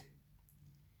blod?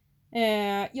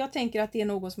 Jag tänker att det är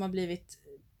någon som har blivit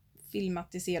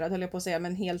filmatiserad, höll jag på att säga,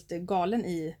 men helt galen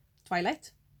i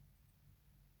Twilight.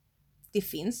 Det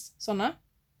finns såna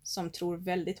som tror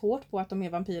väldigt hårt på att de är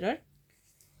vampyrer.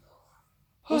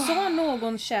 Och så har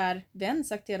någon kär vän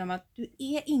sagt till dem att du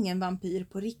är ingen vampyr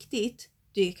på riktigt.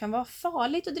 Det kan vara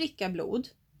farligt att dricka blod.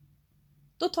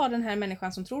 Då tar den här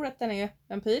människan som tror att den är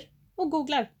vampyr och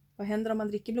googlar. Vad händer om man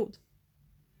dricker blod?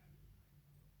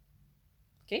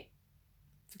 Okej.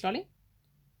 Förklaring?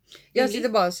 Jag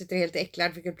sitter helt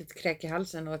äcklad, fick upp lite kräk i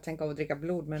halsen och tänka av att dricka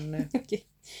blod. Men... Okej.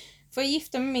 Får jag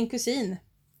gifta med min kusin?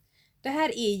 Det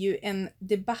här är ju en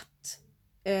debatt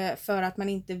för att man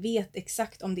inte vet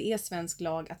exakt om det är svensk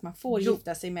lag att man får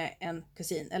gifta sig med en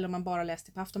kusin. Eller om man bara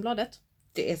läste på Aftonbladet.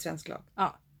 Det är svensk lag.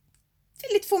 Ja.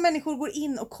 Väldigt få människor går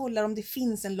in och kollar om det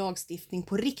finns en lagstiftning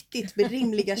på riktigt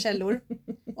berimliga källor.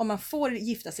 Om man får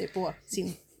gifta sig på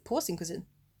sin kusin.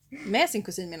 Med sin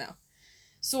kusin menar jag.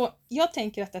 Så jag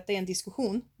tänker att detta är en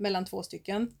diskussion mellan två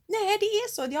stycken. Nej, det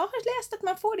är så. Jag har läst att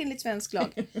man får det enligt svensk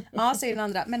lag. Ja, säger den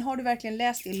andra. Men har du verkligen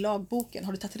läst det i lagboken?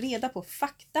 Har du tagit reda på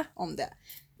fakta om det?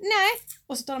 Nej.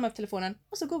 Och så tar de upp telefonen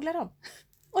och så googlar de.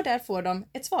 Och där får de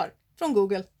ett svar från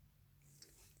Google.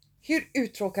 Hur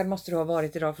uttråkad måste du ha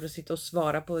varit idag för att sitta och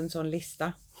svara på en sån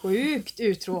lista? Sjukt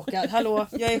uttråkad. Hallå,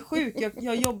 jag är sjuk.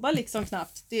 Jag jobbar liksom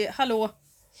knappt. Hallå.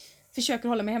 Försöker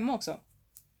hålla mig hemma också.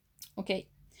 Okej.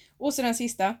 Och så den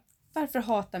sista. Varför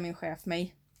hatar min chef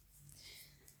mig?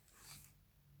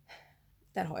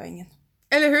 Där har jag ingen.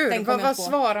 Eller hur? Vad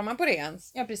svarar man på det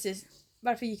ens? Ja, precis.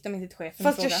 Varför gick de inte till chefen?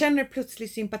 Fast jag känner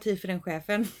plötsligt sympati för den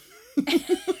chefen.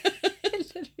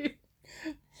 Eller hur?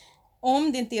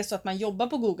 Om det inte är så att man jobbar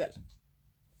på Google.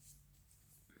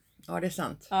 Ja, det är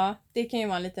sant. Ja, det kan ju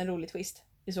vara en liten rolig twist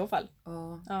i så fall.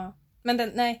 Ja. Men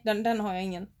den har jag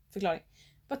ingen förklaring.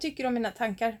 Vad tycker du om mina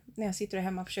tankar när jag sitter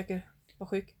hemma och försöker vara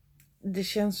sjuk? Det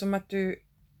känns som att du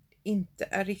inte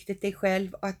är riktigt dig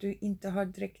själv och att du inte har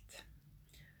direkt...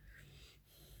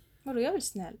 Vadå, jag är väl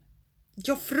snäll?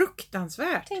 Ja,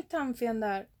 fruktansvärt. Tänk tandfen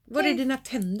där. Var är dina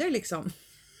tänder liksom?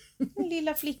 Den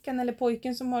lilla flickan eller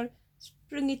pojken som har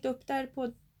sprungit upp där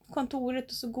på kontoret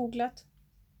och så googlat.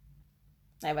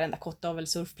 Nej, varenda kotta har väl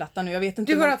surfplatta nu, jag vet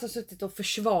inte. Du har alltså suttit och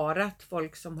försvarat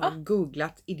folk som har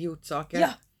googlat idiotsaker? Ja,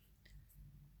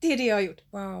 det är det jag har gjort.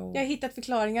 Wow. Jag har hittat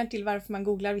förklaringar till varför man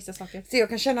googlar vissa saker. Så jag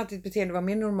kan känna att ditt beteende var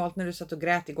mer normalt när du satt och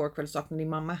grät igår kväll och saknade din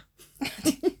mamma.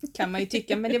 Kan man ju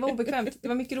tycka, men det var obekvämt. Det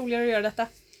var mycket roligare att göra detta.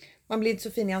 Man blir inte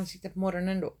så fin i ansiktet på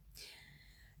morgonen då.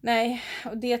 Nej,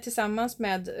 och det tillsammans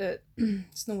med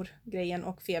snorgrejen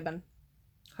och febern.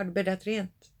 Har du bäddat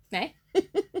rent? Nej.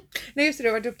 Nej, just det, du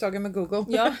har varit upptagen med Google.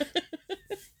 Ja.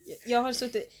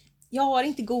 Jag har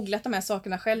inte googlat de här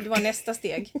sakerna själv, det var nästa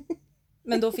steg.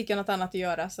 Men då fick jag något annat att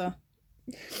göra.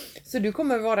 Så du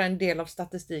kommer vara en del av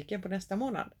statistiken på nästa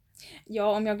månad?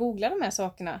 Ja, om jag googlar de här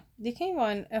sakerna. Det kan ju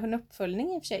vara en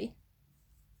uppföljning i och för sig.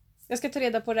 Jag ska ta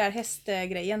reda på det här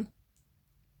hästgrejen.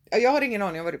 Jag har ingen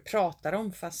aning om vad du pratar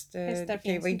om, fast Hästar det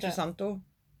kan ju vara inte. Intressant att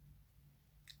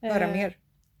höra mer.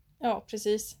 Ja,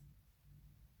 precis.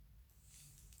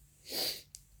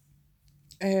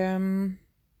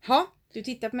 Du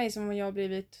tittar på mig som om jag har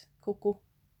blivit koko.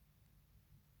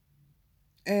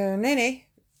 Nej,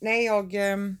 jag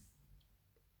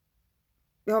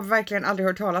har verkligen aldrig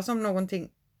hört talas om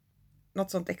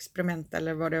något sånt experiment,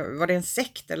 eller var det en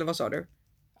sekt, eller vad sa du?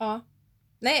 Ja.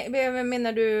 Nej, vad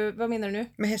menar du nu?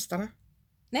 Med hästarna?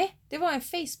 Nej, det var en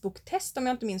Facebook-test om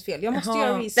jag inte minns fel. Jag måste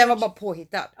göra research. Den var bara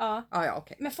påhittad? Ja. Ja,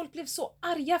 okej. Men folk blev så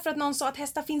arga för att någon sa att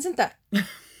hästar finns inte.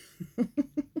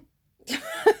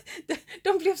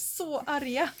 De blev så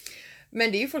arga.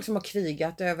 Men det är ju folk som har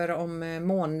krigat över om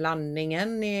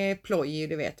månlandningen är ploj,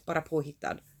 du vet, bara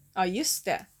påhittad. Ja, just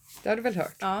det. Det har du väl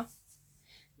hört? Ja.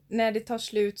 När det tar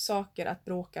slut saker att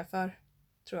bråka för,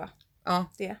 tror jag.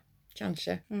 Ja, det.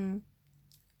 Kanske. Mm.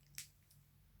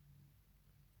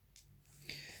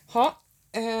 Ja.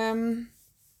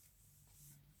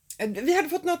 Vi hade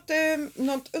fått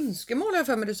något önskemål här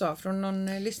för mig, du sa, från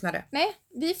någon lyssnare. Nej,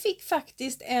 vi fick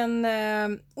faktiskt en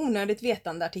onödigt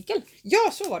vetande artikel. Ja,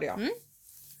 så var det, ja. Mm.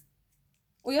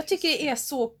 Och jag tycker det är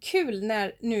så kul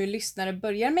när nu lyssnare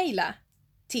börjar mejla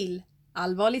till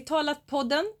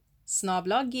allvarligttalatpodden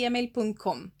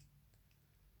 @gmail.com.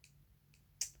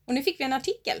 Och nu fick vi en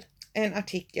artikel.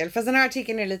 Fast den här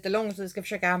artikeln är lite lång, så vi ska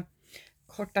försöka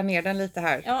korta ner den lite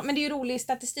här. Ja, men det är ju rolig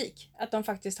statistik att de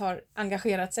faktiskt har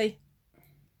engagerat sig.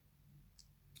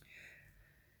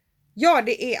 Ja,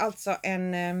 det är alltså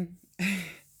en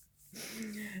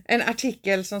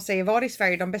artikel som säger var i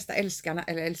Sverige de bästa älskarna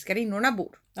eller älskarinnorna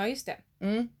bor. Ja, just det.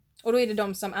 Mm. Och då är det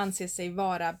de som anser sig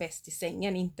vara bäst i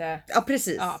sängen, inte... Ja,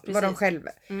 precis. Var de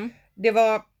själva. Mm. Det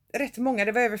var rätt många,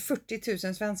 det var över 40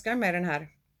 000 svenskar med den här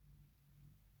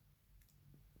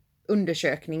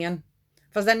undersökningen.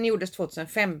 Fast den gjordes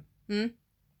 2005. Mm.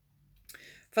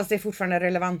 Fast det är fortfarande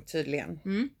relevant tydligen.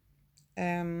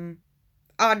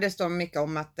 Ja, det står mycket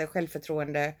om att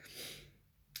självförtroende,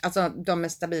 alltså de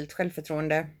med stabilt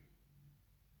självförtroende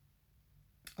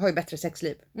har ju bättre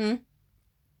sexliv.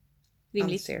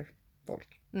 Rimligt. Anser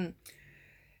folk.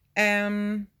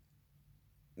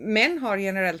 Män har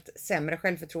generellt sämre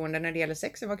självförtroende när det gäller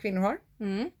sex än vad kvinnor har.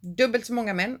 Dubbelt så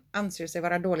många män anser sig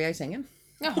vara dåliga i sängen.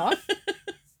 Jaha.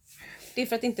 Det är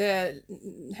för att inte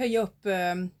höja upp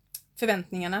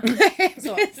förväntningarna.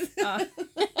 Så. Ja.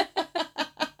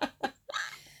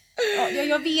 Ja,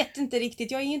 jag vet inte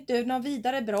riktigt. Jag är inte någon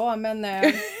vidare bra, men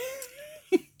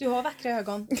du har vackra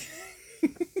ögon.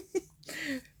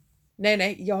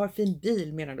 Nej, jag har fin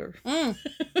bil, menar du?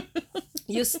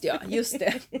 Just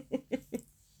det.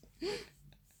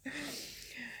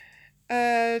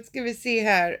 Ska vi se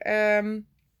här.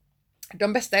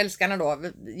 De bästa älskarna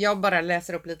då, jag bara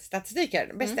läser upp lite statistik här.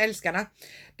 De bästa älskarna,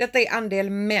 detta är andel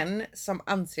män som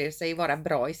anser sig vara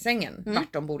bra i sängen,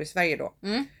 vart de bor i Sverige då.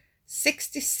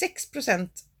 66%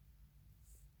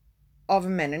 av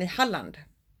männen i Halland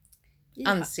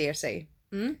anser sig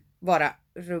vara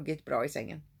ruggigt bra i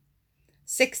sängen.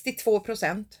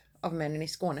 62% av männen i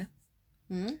Skåne.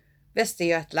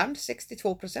 Västergötland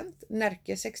 62%,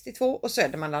 Närke 62% och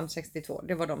Södermanland 62%.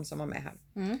 Det var de som var med här.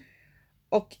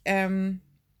 Och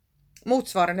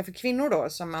motsvarande för kvinnor då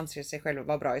som anser sig själva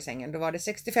vara bra i sängen. Då var det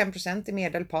 65% i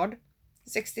Medelpad,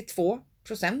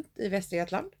 62% i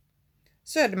Västergötland,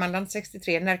 Södermanland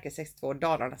 63%, Närke 62%,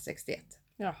 Dalarna 61%.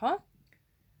 Jaha.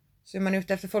 Så är man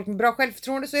ute efter folk med bra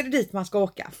självförtroende så är det dit man ska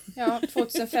åka. Ja,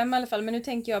 2005 i alla fall. Men nu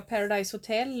tänker jag Paradise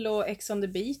Hotel och Ex on the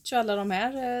Beach och alla de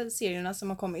här serierna som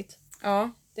har kommit.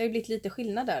 Ja. Det har ju blivit lite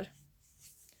skillnad där.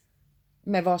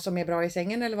 Med vad som är bra i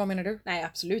sängen eller vad menar du? Nej,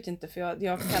 absolut inte. För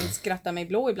jag kan skratta mig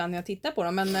blå ibland när jag tittar på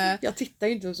dem. Men jag tittar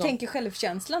ju inte så. Tänker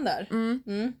självkänslan där.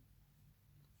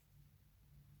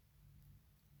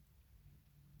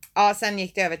 Ja, sen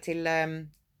gick det över till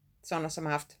sådana som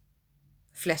har haft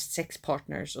flest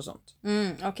sexpartners och sånt.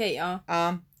 Okej, ja.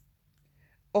 Ja.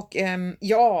 Och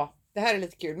ja, det här är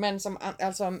lite kul. Men som,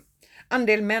 alltså,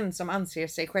 andel män som anser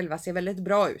sig själva ser väldigt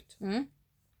bra ut.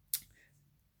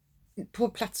 På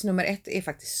plats nummer 1 är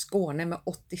faktiskt Skåne med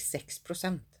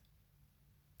 86%.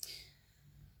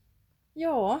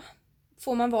 Ja,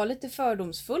 får man vara lite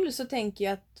fördomsfull så tänker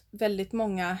jag att väldigt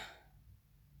många...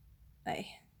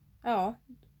 Nej, ja,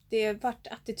 det har varit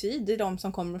attityd i de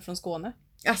som kommer från Skåne.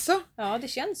 Alltså? Ja, det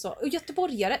känns så. Och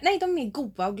göteborgare, nej de är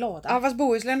goda och glada. Ja, fast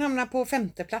Bohuslän hamnar på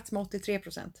 5:e plats med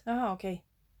 83%. Jaha, okej.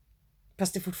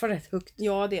 Fast det är fortfarande rätt högt.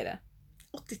 Ja, det är det.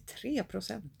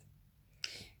 83%.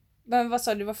 Men vad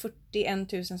sa du, det var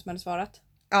 41 000 som hade svarat?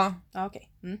 Ja. Ja, okej.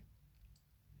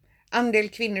 Andel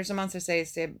kvinnor som anser sig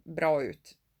se bra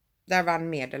ut. Där vann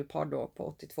Medelpad då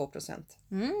på 82%.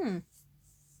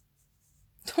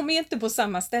 De är inte på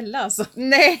samma ställe alltså.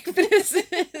 Nej,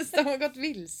 precis. De har gått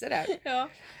vilse där. Ja.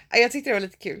 Jag tyckte det var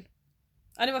lite kul.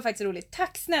 Ja, det var faktiskt roligt.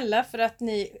 Tack snälla för att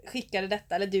ni skickade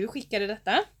detta. Eller du skickade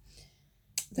detta.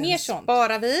 Mer sånt.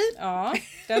 Sparar vi. Ja,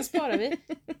 den sparar vi.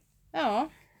 Ja.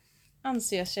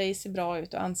 Anser sig se bra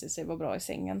ut och anser sig vara bra i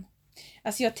sängen.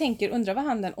 Alltså jag tänker, undrar vad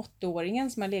han den 8-åringen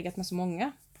som har legat med så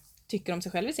många tycker om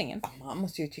sig själv i sängen. Man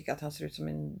måste ju tycka att han ser ut som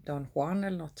en Don Juan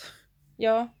eller något.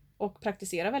 Ja, och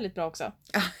praktiserar väldigt bra också.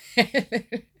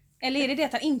 Eller är det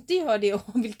att han inte gör det och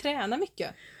vill träna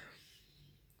mycket?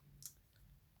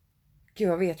 Gud,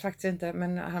 jag vet faktiskt inte.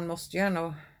 Men han måste ju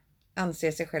ändå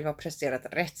anse sig själv ha presterat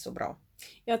rätt så bra.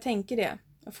 Jag tänker det.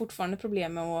 Jag har fortfarande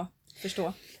problem med att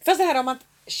förstå. Fast det här om att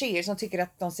tjejer som tycker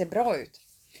att de ser bra ut.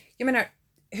 Jag menar,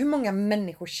 hur många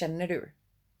människor känner du?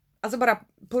 Alltså bara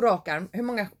på rak arm. Hur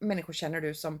många människor känner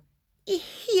du som är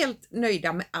helt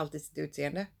nöjda med allt i sitt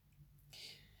utseende?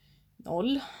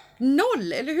 0,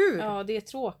 eller hur? Ja, det är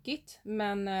tråkigt.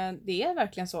 Men det är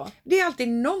verkligen så. Det är alltid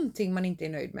någonting man inte är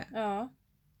nöjd med. Ja.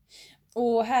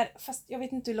 Och här, fast jag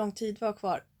vet inte hur lång tid vi har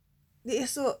kvar. Det är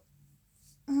så...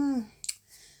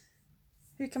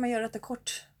 Hur kan man göra detta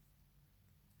kort?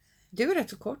 Du är rätt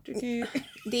så kort. Du kan ju...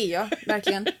 Det är jag,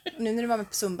 verkligen. Nu när du var med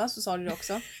på Zumba så sa du det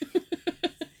också.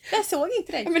 Jag såg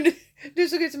inte dig. Ja, men du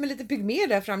såg ut som en liten pygmé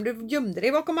där fram. Du gömde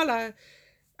dig bakom alla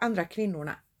andra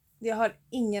kvinnorna. Det har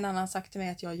ingen annan sagt till mig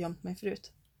att jag har gömt mig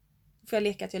förut. Får jag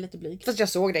leka att jag är lite blyg? Fast jag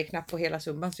såg dig knappt på hela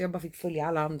Zumban så jag bara fick följa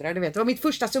alla andra. Du vet, det var mitt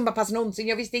första Zumba-pass någonsin.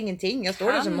 Jag visste ingenting. Jag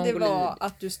står där som mongolid. Det var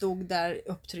att du stod där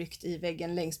upptryckt i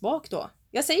väggen längst bak då?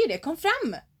 Jag säger det, kom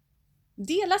fram!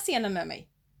 Dela scenen med mig.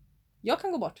 Jag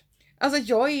kan gå bort. Alltså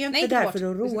jag är inte där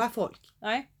för att roa folk.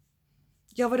 Nej.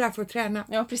 Jag var där för att träna.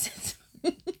 Ja, precis.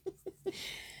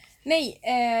 Nej,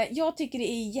 jag tycker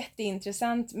det är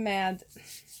jätteintressant med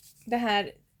det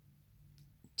här.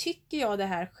 Tycker jag det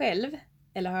här själv?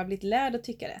 Eller har jag blivit lärd att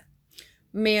tycka det?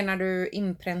 Menar du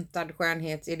inpräntad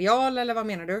skönhetsideal eller vad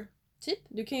menar du? Typ,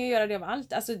 du kan ju göra det av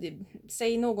allt. Alltså,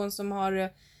 säg någon som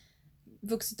har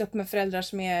vuxit upp med föräldrar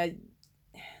som är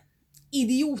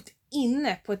idiot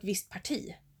inne på ett visst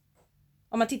parti.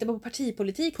 Om man tittar på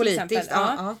partipolitik till exempel,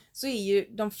 så är ju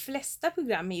de flesta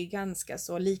program är ju ganska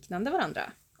så liknande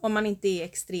varandra. Om man inte är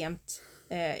extremt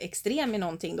extrem i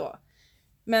någonting då.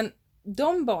 Men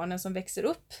de barnen som växer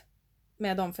upp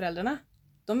med de föräldrarna,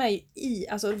 de är ju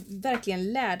alltså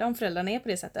verkligen lärda om föräldrarna är på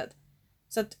det sättet.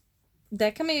 Så att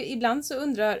där kan man ju ibland så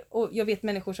undra, och jag vet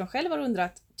människor som själv har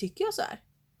undrat, tycker jag så här?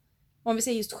 Om vi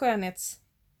säger just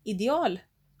skönhetsideal,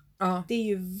 det är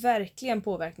ju verkligen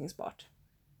påverkningsbart.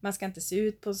 Man ska inte se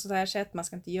ut på så här sätt, man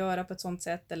ska inte göra på ett sånt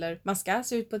sätt, eller man ska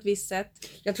se ut på ett visst sätt.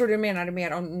 Jag tror du menade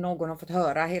mer om någon har fått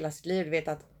höra hela sitt liv, du vet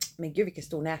att Men gud vilken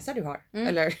stor näsa du har.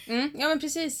 Eller? Ja men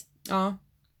precis. Ja.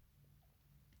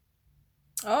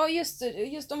 Ja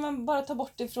just om man bara tar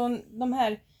bort ifrån de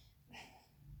här.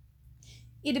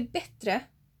 Är det bättre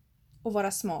att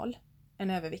vara smal än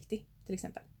överviktig till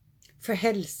exempel? För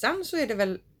hälsan så är det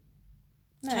väl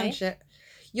kanske.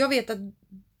 Jag vet att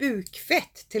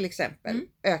bukfett till exempel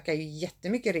ökar ju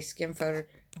jättemycket risken för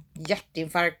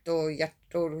hjärtinfarkt och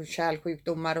hjärt- och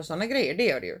kärlsjukdomar och sådana grejer. Det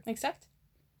gör det ju. Exakt.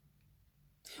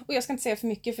 Och jag ska inte säga för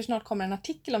mycket för snart kommer en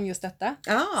artikel om just detta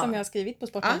som jag har skrivit på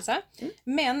Sporthälsa.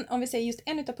 Men om vi säger just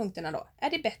en utav punkterna då. Är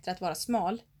det bättre att vara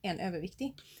smal än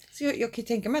överviktig? Så jag kan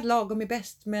tänka mig att lagom är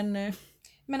bäst, men...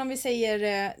 Men om vi säger,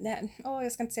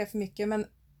 jag ska inte säga för mycket, men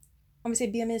om vi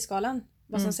säger BMI-skalan,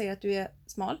 vad som säger att du är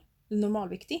smal,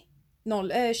 normalviktig,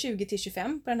 20 till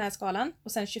 25 på den här skalan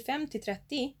och sen 25 till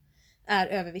 30 är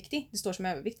överviktig, det står som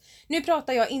övervikt. Nu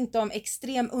pratar jag inte om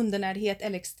extrem undernärdhet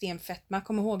eller extrem fetma,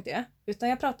 kom ihåg det, utan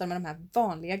jag pratar om de här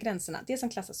vanliga gränserna, det som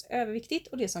klassas överviktigt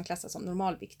och det som klassas som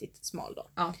normalviktigt, smal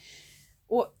då. Ja.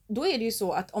 Och då är det ju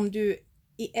så att om du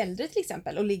är äldre till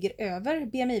exempel och ligger över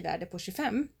BMI-värde på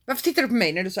 25. Varför tittar du på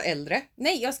mig när du sa äldre?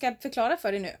 Nej, jag ska förklara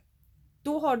för dig nu.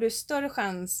 Då har du större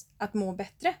chans att må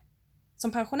bättre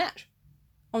som pensionär.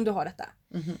 Om du har detta.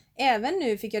 Även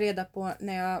nu fick jag reda på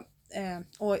när jag...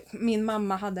 och min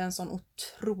mamma hade en sån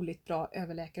otroligt bra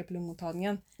överläkare på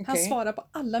lungmottagningen. Han svarar på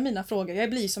alla mina frågor. Jag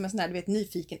blir som en sån här, du vet,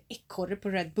 nyfiken ekorre på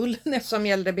Red Bull. Som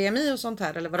gällde BMI och sånt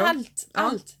här, eller vadå?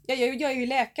 Allt. Jag är ju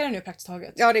läkare nu praktiskt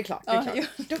taget. Ja, det är klart.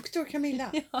 Doktor Camilla.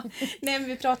 Ja. Nej, men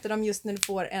vi pratade om just när du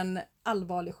får en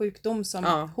allvarlig sjukdom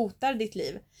som hotar ditt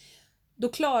liv. Då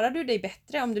klarar du dig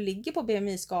bättre om du ligger på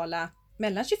BMI-skala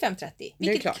mellan 25-30.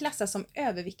 Vilket klassas som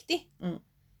överviktig.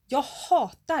 Jag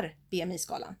hatar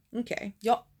BMI-skalan.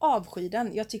 Jag avskyr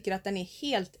den. Jag tycker att den är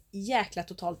helt jäkla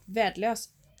totalt värdelös.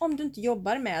 Om du inte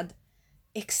jobbar med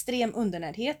extrem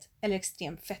undernärdhet eller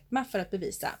extrem fetma för att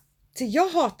bevisa. Så jag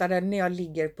hatar den när jag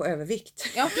ligger på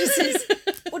övervikt. Ja, precis.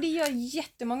 Och det gör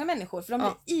jättemånga människor. För de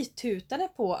blir itutade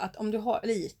på att om du har...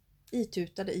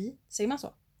 säger man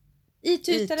så?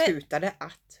 Itutade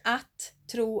att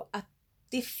tro att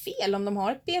det är fel om de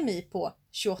har ett BMI på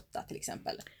 28 till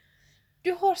exempel.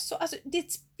 Du har så, alltså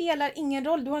det spelar ingen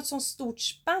roll, du har ett så stort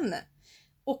spann.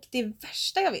 Och det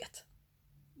värsta jag vet,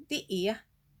 det är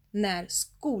när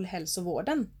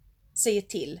skolhälsovården säger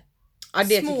till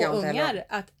småungar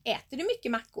att äter du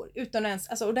mycket mackor utan ens,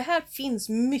 alltså, och det här finns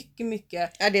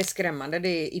mycket. Ja, det är skrämmande, det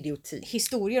är idioti.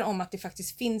 Historier om att det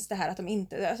faktiskt finns det här att de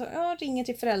inte, alltså, jag ringer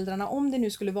till föräldrarna om det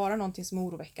nu skulle vara någonting som är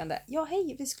oroväckande. Ja,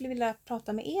 hej, vi skulle vilja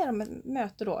prata med er om ett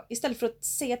möte då. Istället för att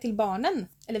säga till barnen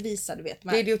eller visa, du vet. Det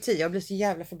är idioti, jag blir så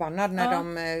jävla förbannad när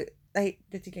de, nej,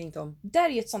 det tycker jag inte om. Där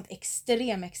är ett sånt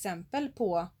extrem exempel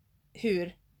på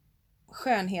hur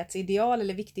skönhetsideal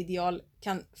eller viktideal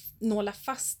kan nåla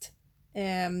fast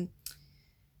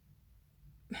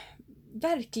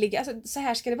verkligen, alltså så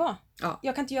här ska det vara.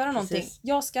 Jag kan inte göra någonting.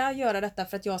 Jag ska göra detta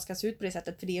för att jag ska se ut på det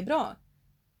sättet för det är bra.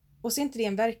 Och så är inte det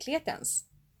en verklighet ens.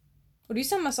 Och det är ju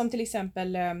samma som till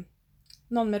exempel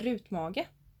någon med rutmage.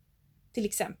 Till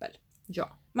exempel.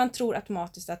 Ja. Man tror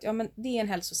automatiskt att men det är en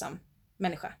hälsosam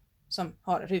människa som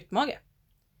har rutmage.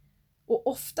 Och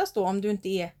oftast då om du inte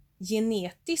är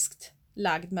genetiskt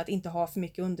lagd med att inte ha för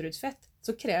mycket underhudsfett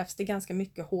så krävs det ganska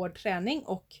mycket hård träning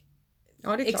och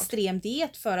extrem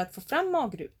diet för att få fram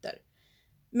magrutor.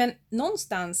 Men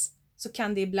någonstans så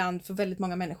kan det ibland för väldigt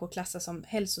många människor klassas som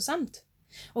hälsosamt.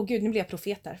 Och gud, nu blir jag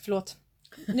profet här, förlåt.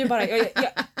 Nu bara, jag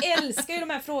älskar ju de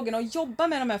här frågorna och jobbar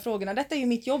med de här frågorna. Detta är ju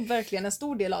mitt jobb, verkligen en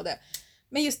stor del av det.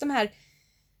 Men just de här,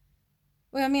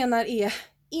 vad jag menar är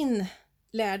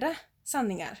inlärda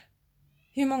sanningar.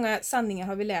 Hur många sanningar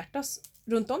har vi lärt oss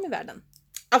runt om i världen?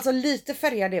 Alltså lite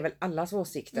färgad är väl allas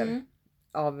åsikter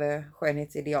av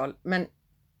skönhetsideal. Men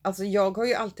alltså jag har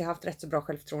ju alltid haft rätt så bra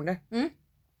självförtroende.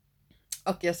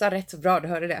 Och jag sa rätt så bra, du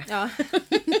hörde det. Ja.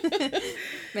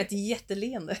 Med ett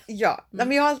jätteleende. Ja,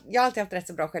 men jag har alltid haft rätt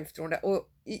så bra självförtroende. Och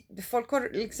folk har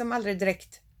liksom aldrig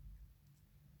direkt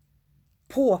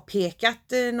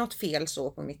påpekat något fel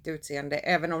så på mitt utseende.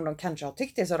 Även om de kanske har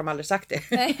tyckt det så har de aldrig sagt det.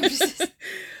 Nej, precis.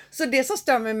 Så det som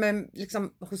stör mig med,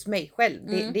 liksom, hos mig själv,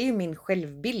 det är ju min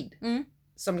självbild.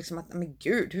 Som liksom att, men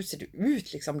gud, hur ser du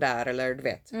ut liksom där? Eller du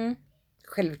vet,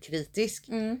 självkritisk.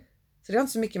 Så det har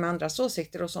inte så mycket med andras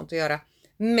åsikter och sånt att göra.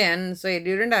 Men så är det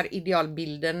ju den där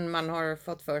idealbilden man har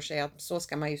fått för sig att så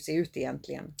ska man ju se ut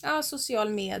egentligen. Ja, social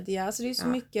media. Alltså det är så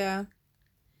mycket.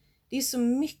 Det är så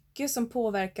mycket som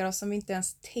påverkar oss som vi inte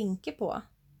ens tänker på.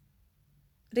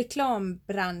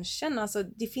 Reklambranschen, alltså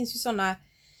det finns ju såna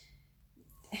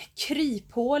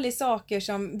kryphål i saker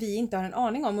som vi inte har en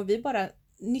aning om och vi bara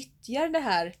nyttjar det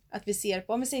här att vi ser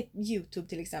på, om vi säger YouTube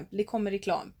till exempel, det kommer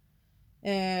reklam.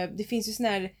 Det finns ju såna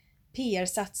här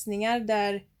PR-satsningar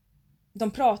där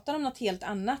de pratar om något helt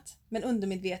annat, men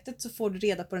undermedvetet så får du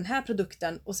reda på den här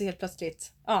produkten och så helt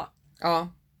plötsligt,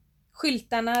 Ja.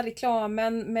 Skyltarna,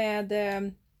 reklamen med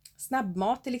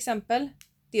snabbmat till exempel,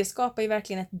 det skapar ju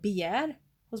verkligen ett begär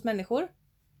hos människor.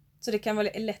 Så det kan vara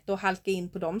lätt att halka in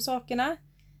på de sakerna.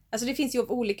 Alltså det finns ju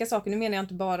olika saker, nu menar jag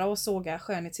inte bara att såga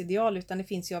skönhetsideal, utan det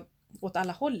finns ju åt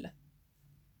alla håll.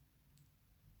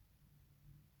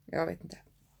 Jag vet inte.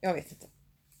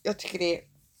 Jag tycker det är...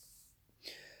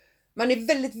 Man är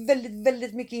väldigt, väldigt,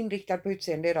 väldigt mycket inriktad på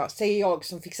utseende idag. Säger jag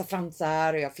som fixar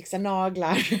fransar och jag fixar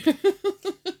naglar.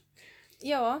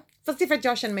 Ja. Fast det är för att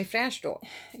jag känner mig fräsch då.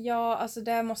 Ja, alltså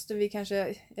där måste vi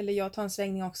kanske, eller jag tar en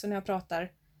svängning också när jag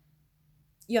pratar.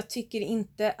 Jag tycker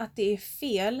inte att det är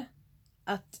fel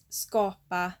att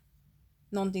skapa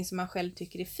någonting som man själv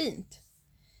tycker är fint.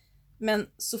 Men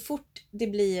så fort det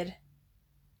blir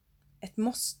ett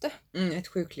måste. Ett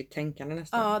sjukligt tänkande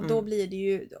nästan. Ja, då blir det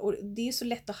ju, och det är ju så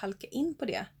lätt att halka in på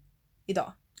det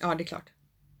idag. Ja, det är klart.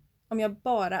 Om jag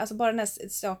bara den här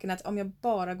saken att om jag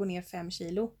bara går ner 5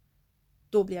 kilo,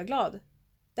 då blir jag glad.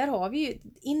 Där har vi ju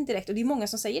indirekt, och det är många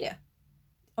som säger det.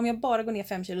 Om jag bara går ner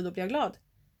 5 kilo, då blir jag glad.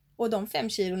 Och de 5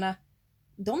 kilorna,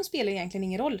 de spelar egentligen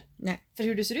ingen roll. Nej. För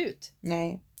hur du ser ut.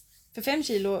 Nej. För 5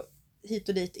 kilo hit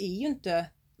och dit är ju inte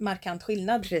markant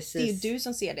skillnad. Precis. Det är ju du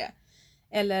som ser det.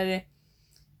 Eller,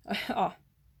 ja.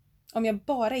 Om jag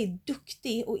bara är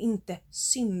duktig och inte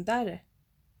syndar,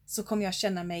 så kommer jag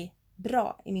känna mig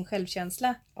bra i min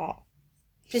självkänsla. Ja.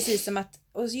 Precis som att,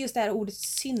 och just det här ordet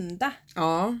synda.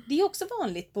 Ja. Det är också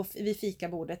vanligt vid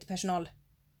fikabordet, personal.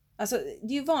 Alltså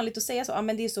det är ju vanligt att säga så, ja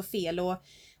men det är så fel att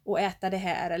äta det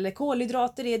här, eller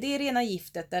kolhydrater det är rena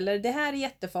giftet, eller det här är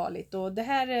jättefarligt, och det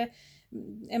här är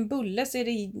en bulle så är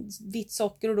det vitt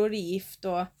socker och då är det gift,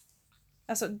 och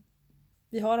alltså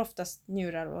vi har oftast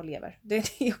njurar och lever. Det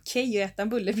är okej att äta en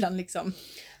bulle ibland liksom.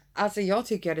 Alltså jag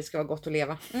tycker att det ska vara gott att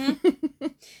leva.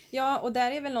 Ja, och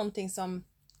där är väl någonting som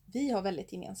vi har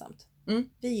väldigt gemensamt.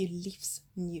 Vi är ju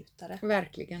livsnjutare.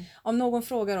 Verkligen. Om någon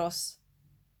frågar oss,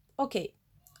 okej,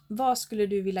 vad skulle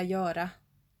du vilja göra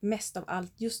mest av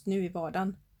allt just nu i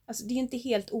vardagen? Alltså det är ju inte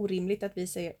helt orimligt att vi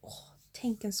säger,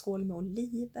 tänk en skål med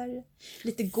oliver,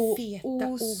 lite god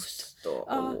ost.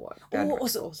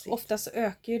 Och så ofta så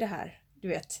ökar ju det här, du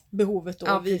vet, behovet då.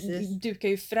 Ja, vi dukar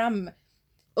ju fram.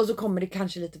 Och så kommer det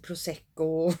kanske lite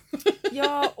prosecco.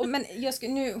 Ja, men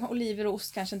nu oliver och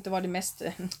ost kanske inte var det mest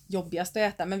jobbigaste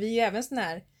att äta, men vi är ju även sån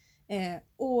här,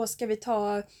 ska vi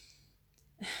ta,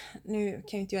 nu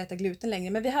kan ju inte jag äta gluten längre,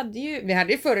 men vi hade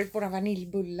ju förut våra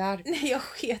vaniljbullar. Nej, jag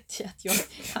sket i att jag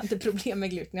hade problem med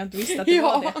gluten, jag inte visste att det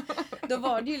var det. Då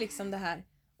var det ju liksom det här,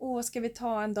 ska vi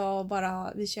ta en dag och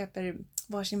bara, vi köper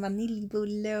varsin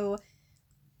vaniljbulle, och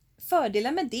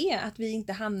fördelen med det, att vi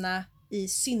inte hamnar i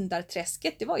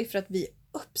syndarträsket, det var ju för att vi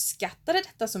uppskattade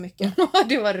detta så mycket.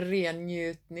 Det var ren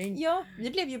njutning. Ja,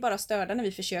 vi blev ju bara störda när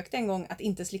vi försökte en gång att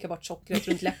inte slicka bort sockret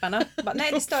runt läpparna.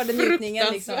 Nej, det störde njutningen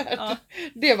liksom. Ja.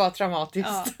 Det var traumatiskt.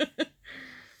 Ja.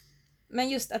 Men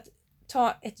just att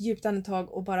ta ett djupt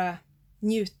andetag och bara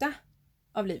njuta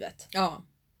av livet. Ja.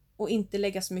 Och inte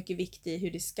lägga så mycket vikt i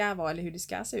hur det ska vara eller hur det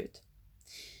ska se ut.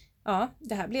 Ja,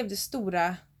 det här blev det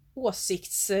stora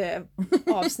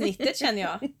åsiktsavsnittet känner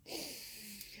jag.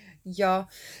 Ja.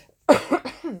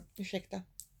 Ursäkta.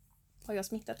 Har jag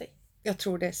smittat dig? Jag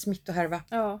tror det är smittohärva.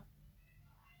 Ja.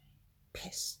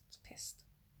 Pest.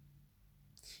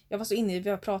 Jag var så inne i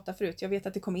vad jag pratade förut. Jag vet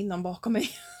att det kom in någon bakom mig.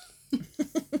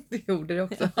 Det gjorde det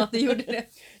också. Ja, det gjorde det.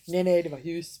 Nej, det var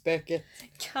husspöket.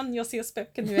 Kan jag se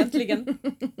spöken nu äntligen?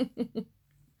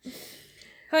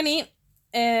 Hörni,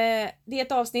 det är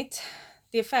ett avsnitt.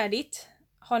 Det är färdigt.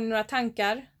 Har ni några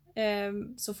tankar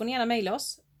så får ni gärna mejla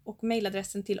oss. Och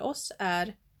mejladressen till oss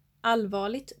är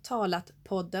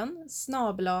allvarligttalatpodden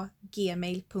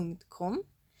 @gmail.com.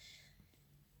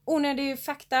 Onödig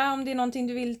fakta om det är någonting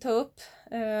du vill ta upp.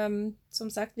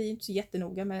 Som sagt, vi är inte så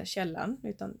jättenoga med källan,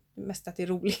 utan mest att det är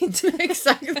roligt.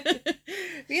 Exakt.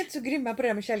 Vi är inte så grymma på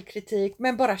det med källkritik,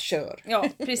 men bara kör. Ja,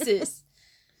 precis.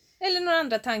 Eller några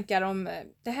andra tankar om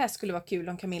det här skulle vara kul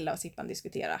om Camilla och Sippan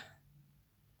diskutera.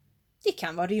 Det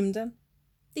kan vara rymden.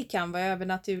 Det kan vara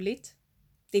övernaturligt.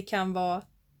 Det kan vara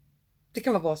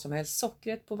vad som helst.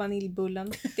 Sockret på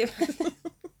vaniljbullen.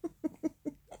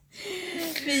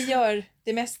 Vi gör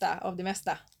det mesta av det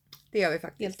mesta. Det gör vi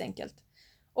faktiskt. Helt enkelt.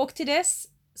 Och till dess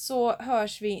så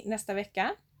hörs vi nästa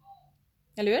vecka.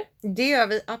 Eller hur? Det gör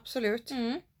vi absolut.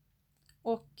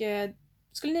 Och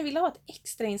skulle ni vilja ha ett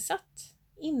extrainsatt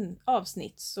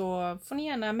avsnitt så får ni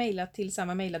gärna mejla till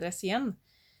samma mejladress igen.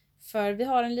 För vi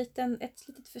har ett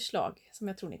litet förslag som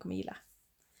jag tror ni kommer gilla.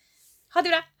 Ha det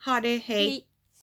bra! Ha det, hej!